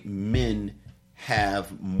think men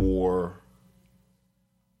have more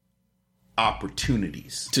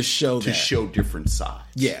opportunities to show different sides.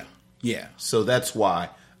 Yeah, yeah. So that's why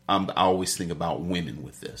I always think about women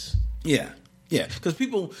with this. Yeah, yeah. Because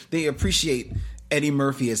people, they appreciate Eddie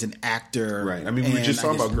Murphy as an actor. Right. I mean, we were just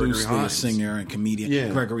talking about Gregory Hines. Singer and comedian. Yeah.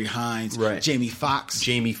 Gregory Hines. Right. Jamie Foxx.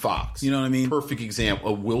 You know what I mean? Perfect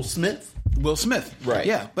example of Will Smith. Right.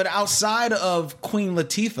 Yeah. But outside of Queen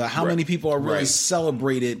Latifah, how many people are really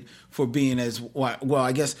celebrated for being as well?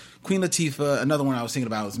 I guess Queen Latifah. Another one I was thinking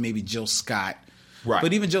about was maybe Jill Scott. Right.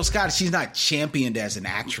 But even Jill Scott, she's not championed as an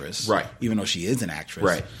actress. Right. Even though she is an actress.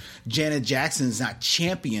 Right. Janet Jackson's not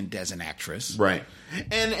championed as an actress. Right.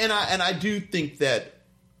 And I do think that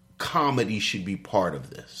comedy should be part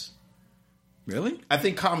of this. Really? I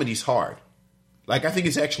think comedy's hard. Like, I think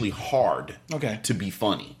it's actually hard to be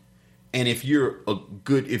funny. And if you're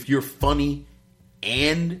funny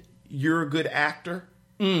and you're a good actor,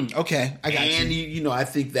 I got you. And I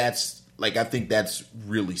think that's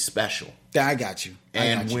really special. I got you.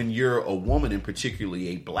 When you're a woman, and particularly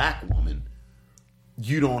a black woman,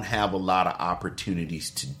 you don't have a lot of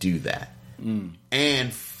opportunities to do that.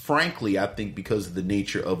 And frankly, I think because of the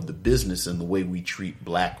nature of the business and the way we treat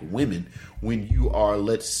black women, when you are,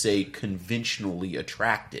 let's say, conventionally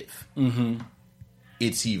attractive,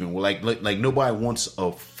 it's even like nobody wants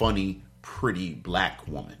a funny, pretty black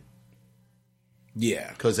woman. Yeah,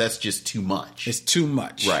 because that's just too much. It's too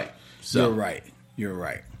much. Right. So You're right. You're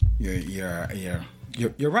right.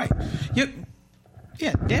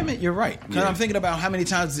 Yeah, damn it, you're right. Because I'm thinking about how many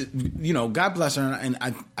times, God bless her, and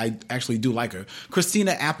I actually do like her.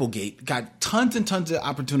 Christina Applegate got tons and tons of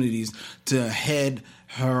opportunities to head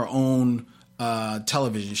her own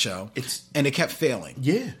television show, and it kept failing.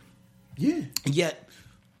 Yeah. Yet,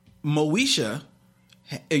 Moesha,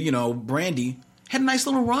 Brandy, had a nice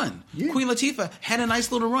little run. Yeah. Queen Latifah had a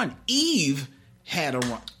nice little run. Eve had a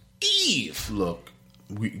run. Look,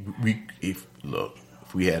 if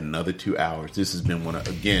we had another 2 hours, this has been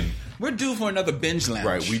we're due for another binge lounge.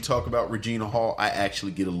 Right. We talk about Regina Hall. I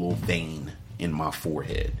actually get a little vein in my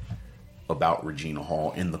forehead about Regina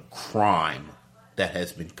Hall and the crime that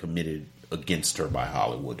has been committed against her by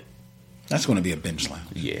Hollywood. That's going to be a binge lounge.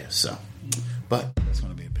 Yeah. So, but that's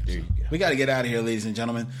going to be a binge. There you go. We got to get out of here, ladies and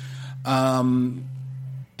gentlemen.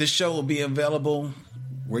 This show will be available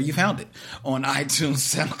where you found it, on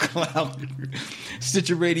iTunes, SoundCloud,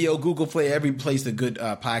 Stitcher Radio, Google Play, every place the good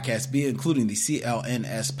podcasts be, including the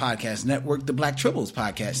CLNS Podcast Network, the Black Tribbles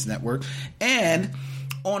Podcast Network, and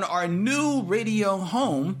on our new radio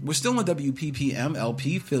home. We're still on WPPM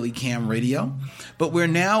LP Philly Cam Radio, but we're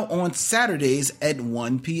now on Saturdays at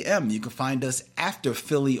 1 p.m. You can find us after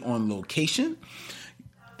Philly on Location.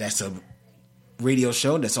 That's a radio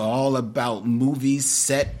show that's all about movies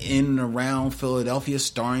set in and around Philadelphia,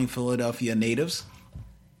 starring Philadelphia natives.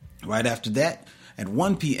 Right after that, at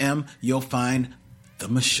 1 p.m., you'll find The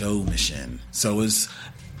Michaud Mission. So it's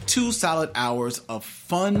 2 solid hours of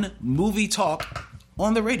fun movie talk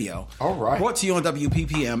on the radio. All right. Brought to you on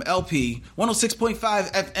WPPM LP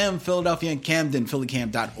 106.5 FM, Philadelphia and Camden,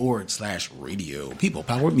 phillycam.org/radio.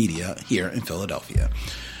 People-powered media here in Philadelphia.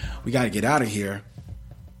 We got to get out of here.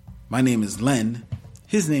 My name is Len.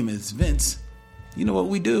 His name is Vince. You know what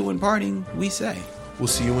we do when partying? We say, we'll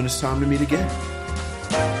see you when it's time to meet again.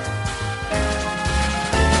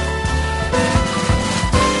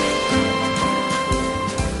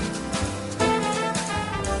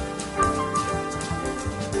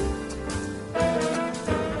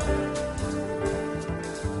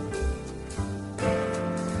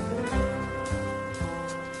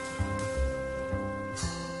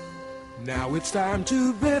 Now it's time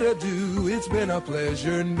to bid adieu. It's been a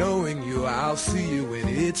pleasure knowing you. I'll see you when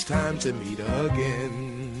it's time to meet again.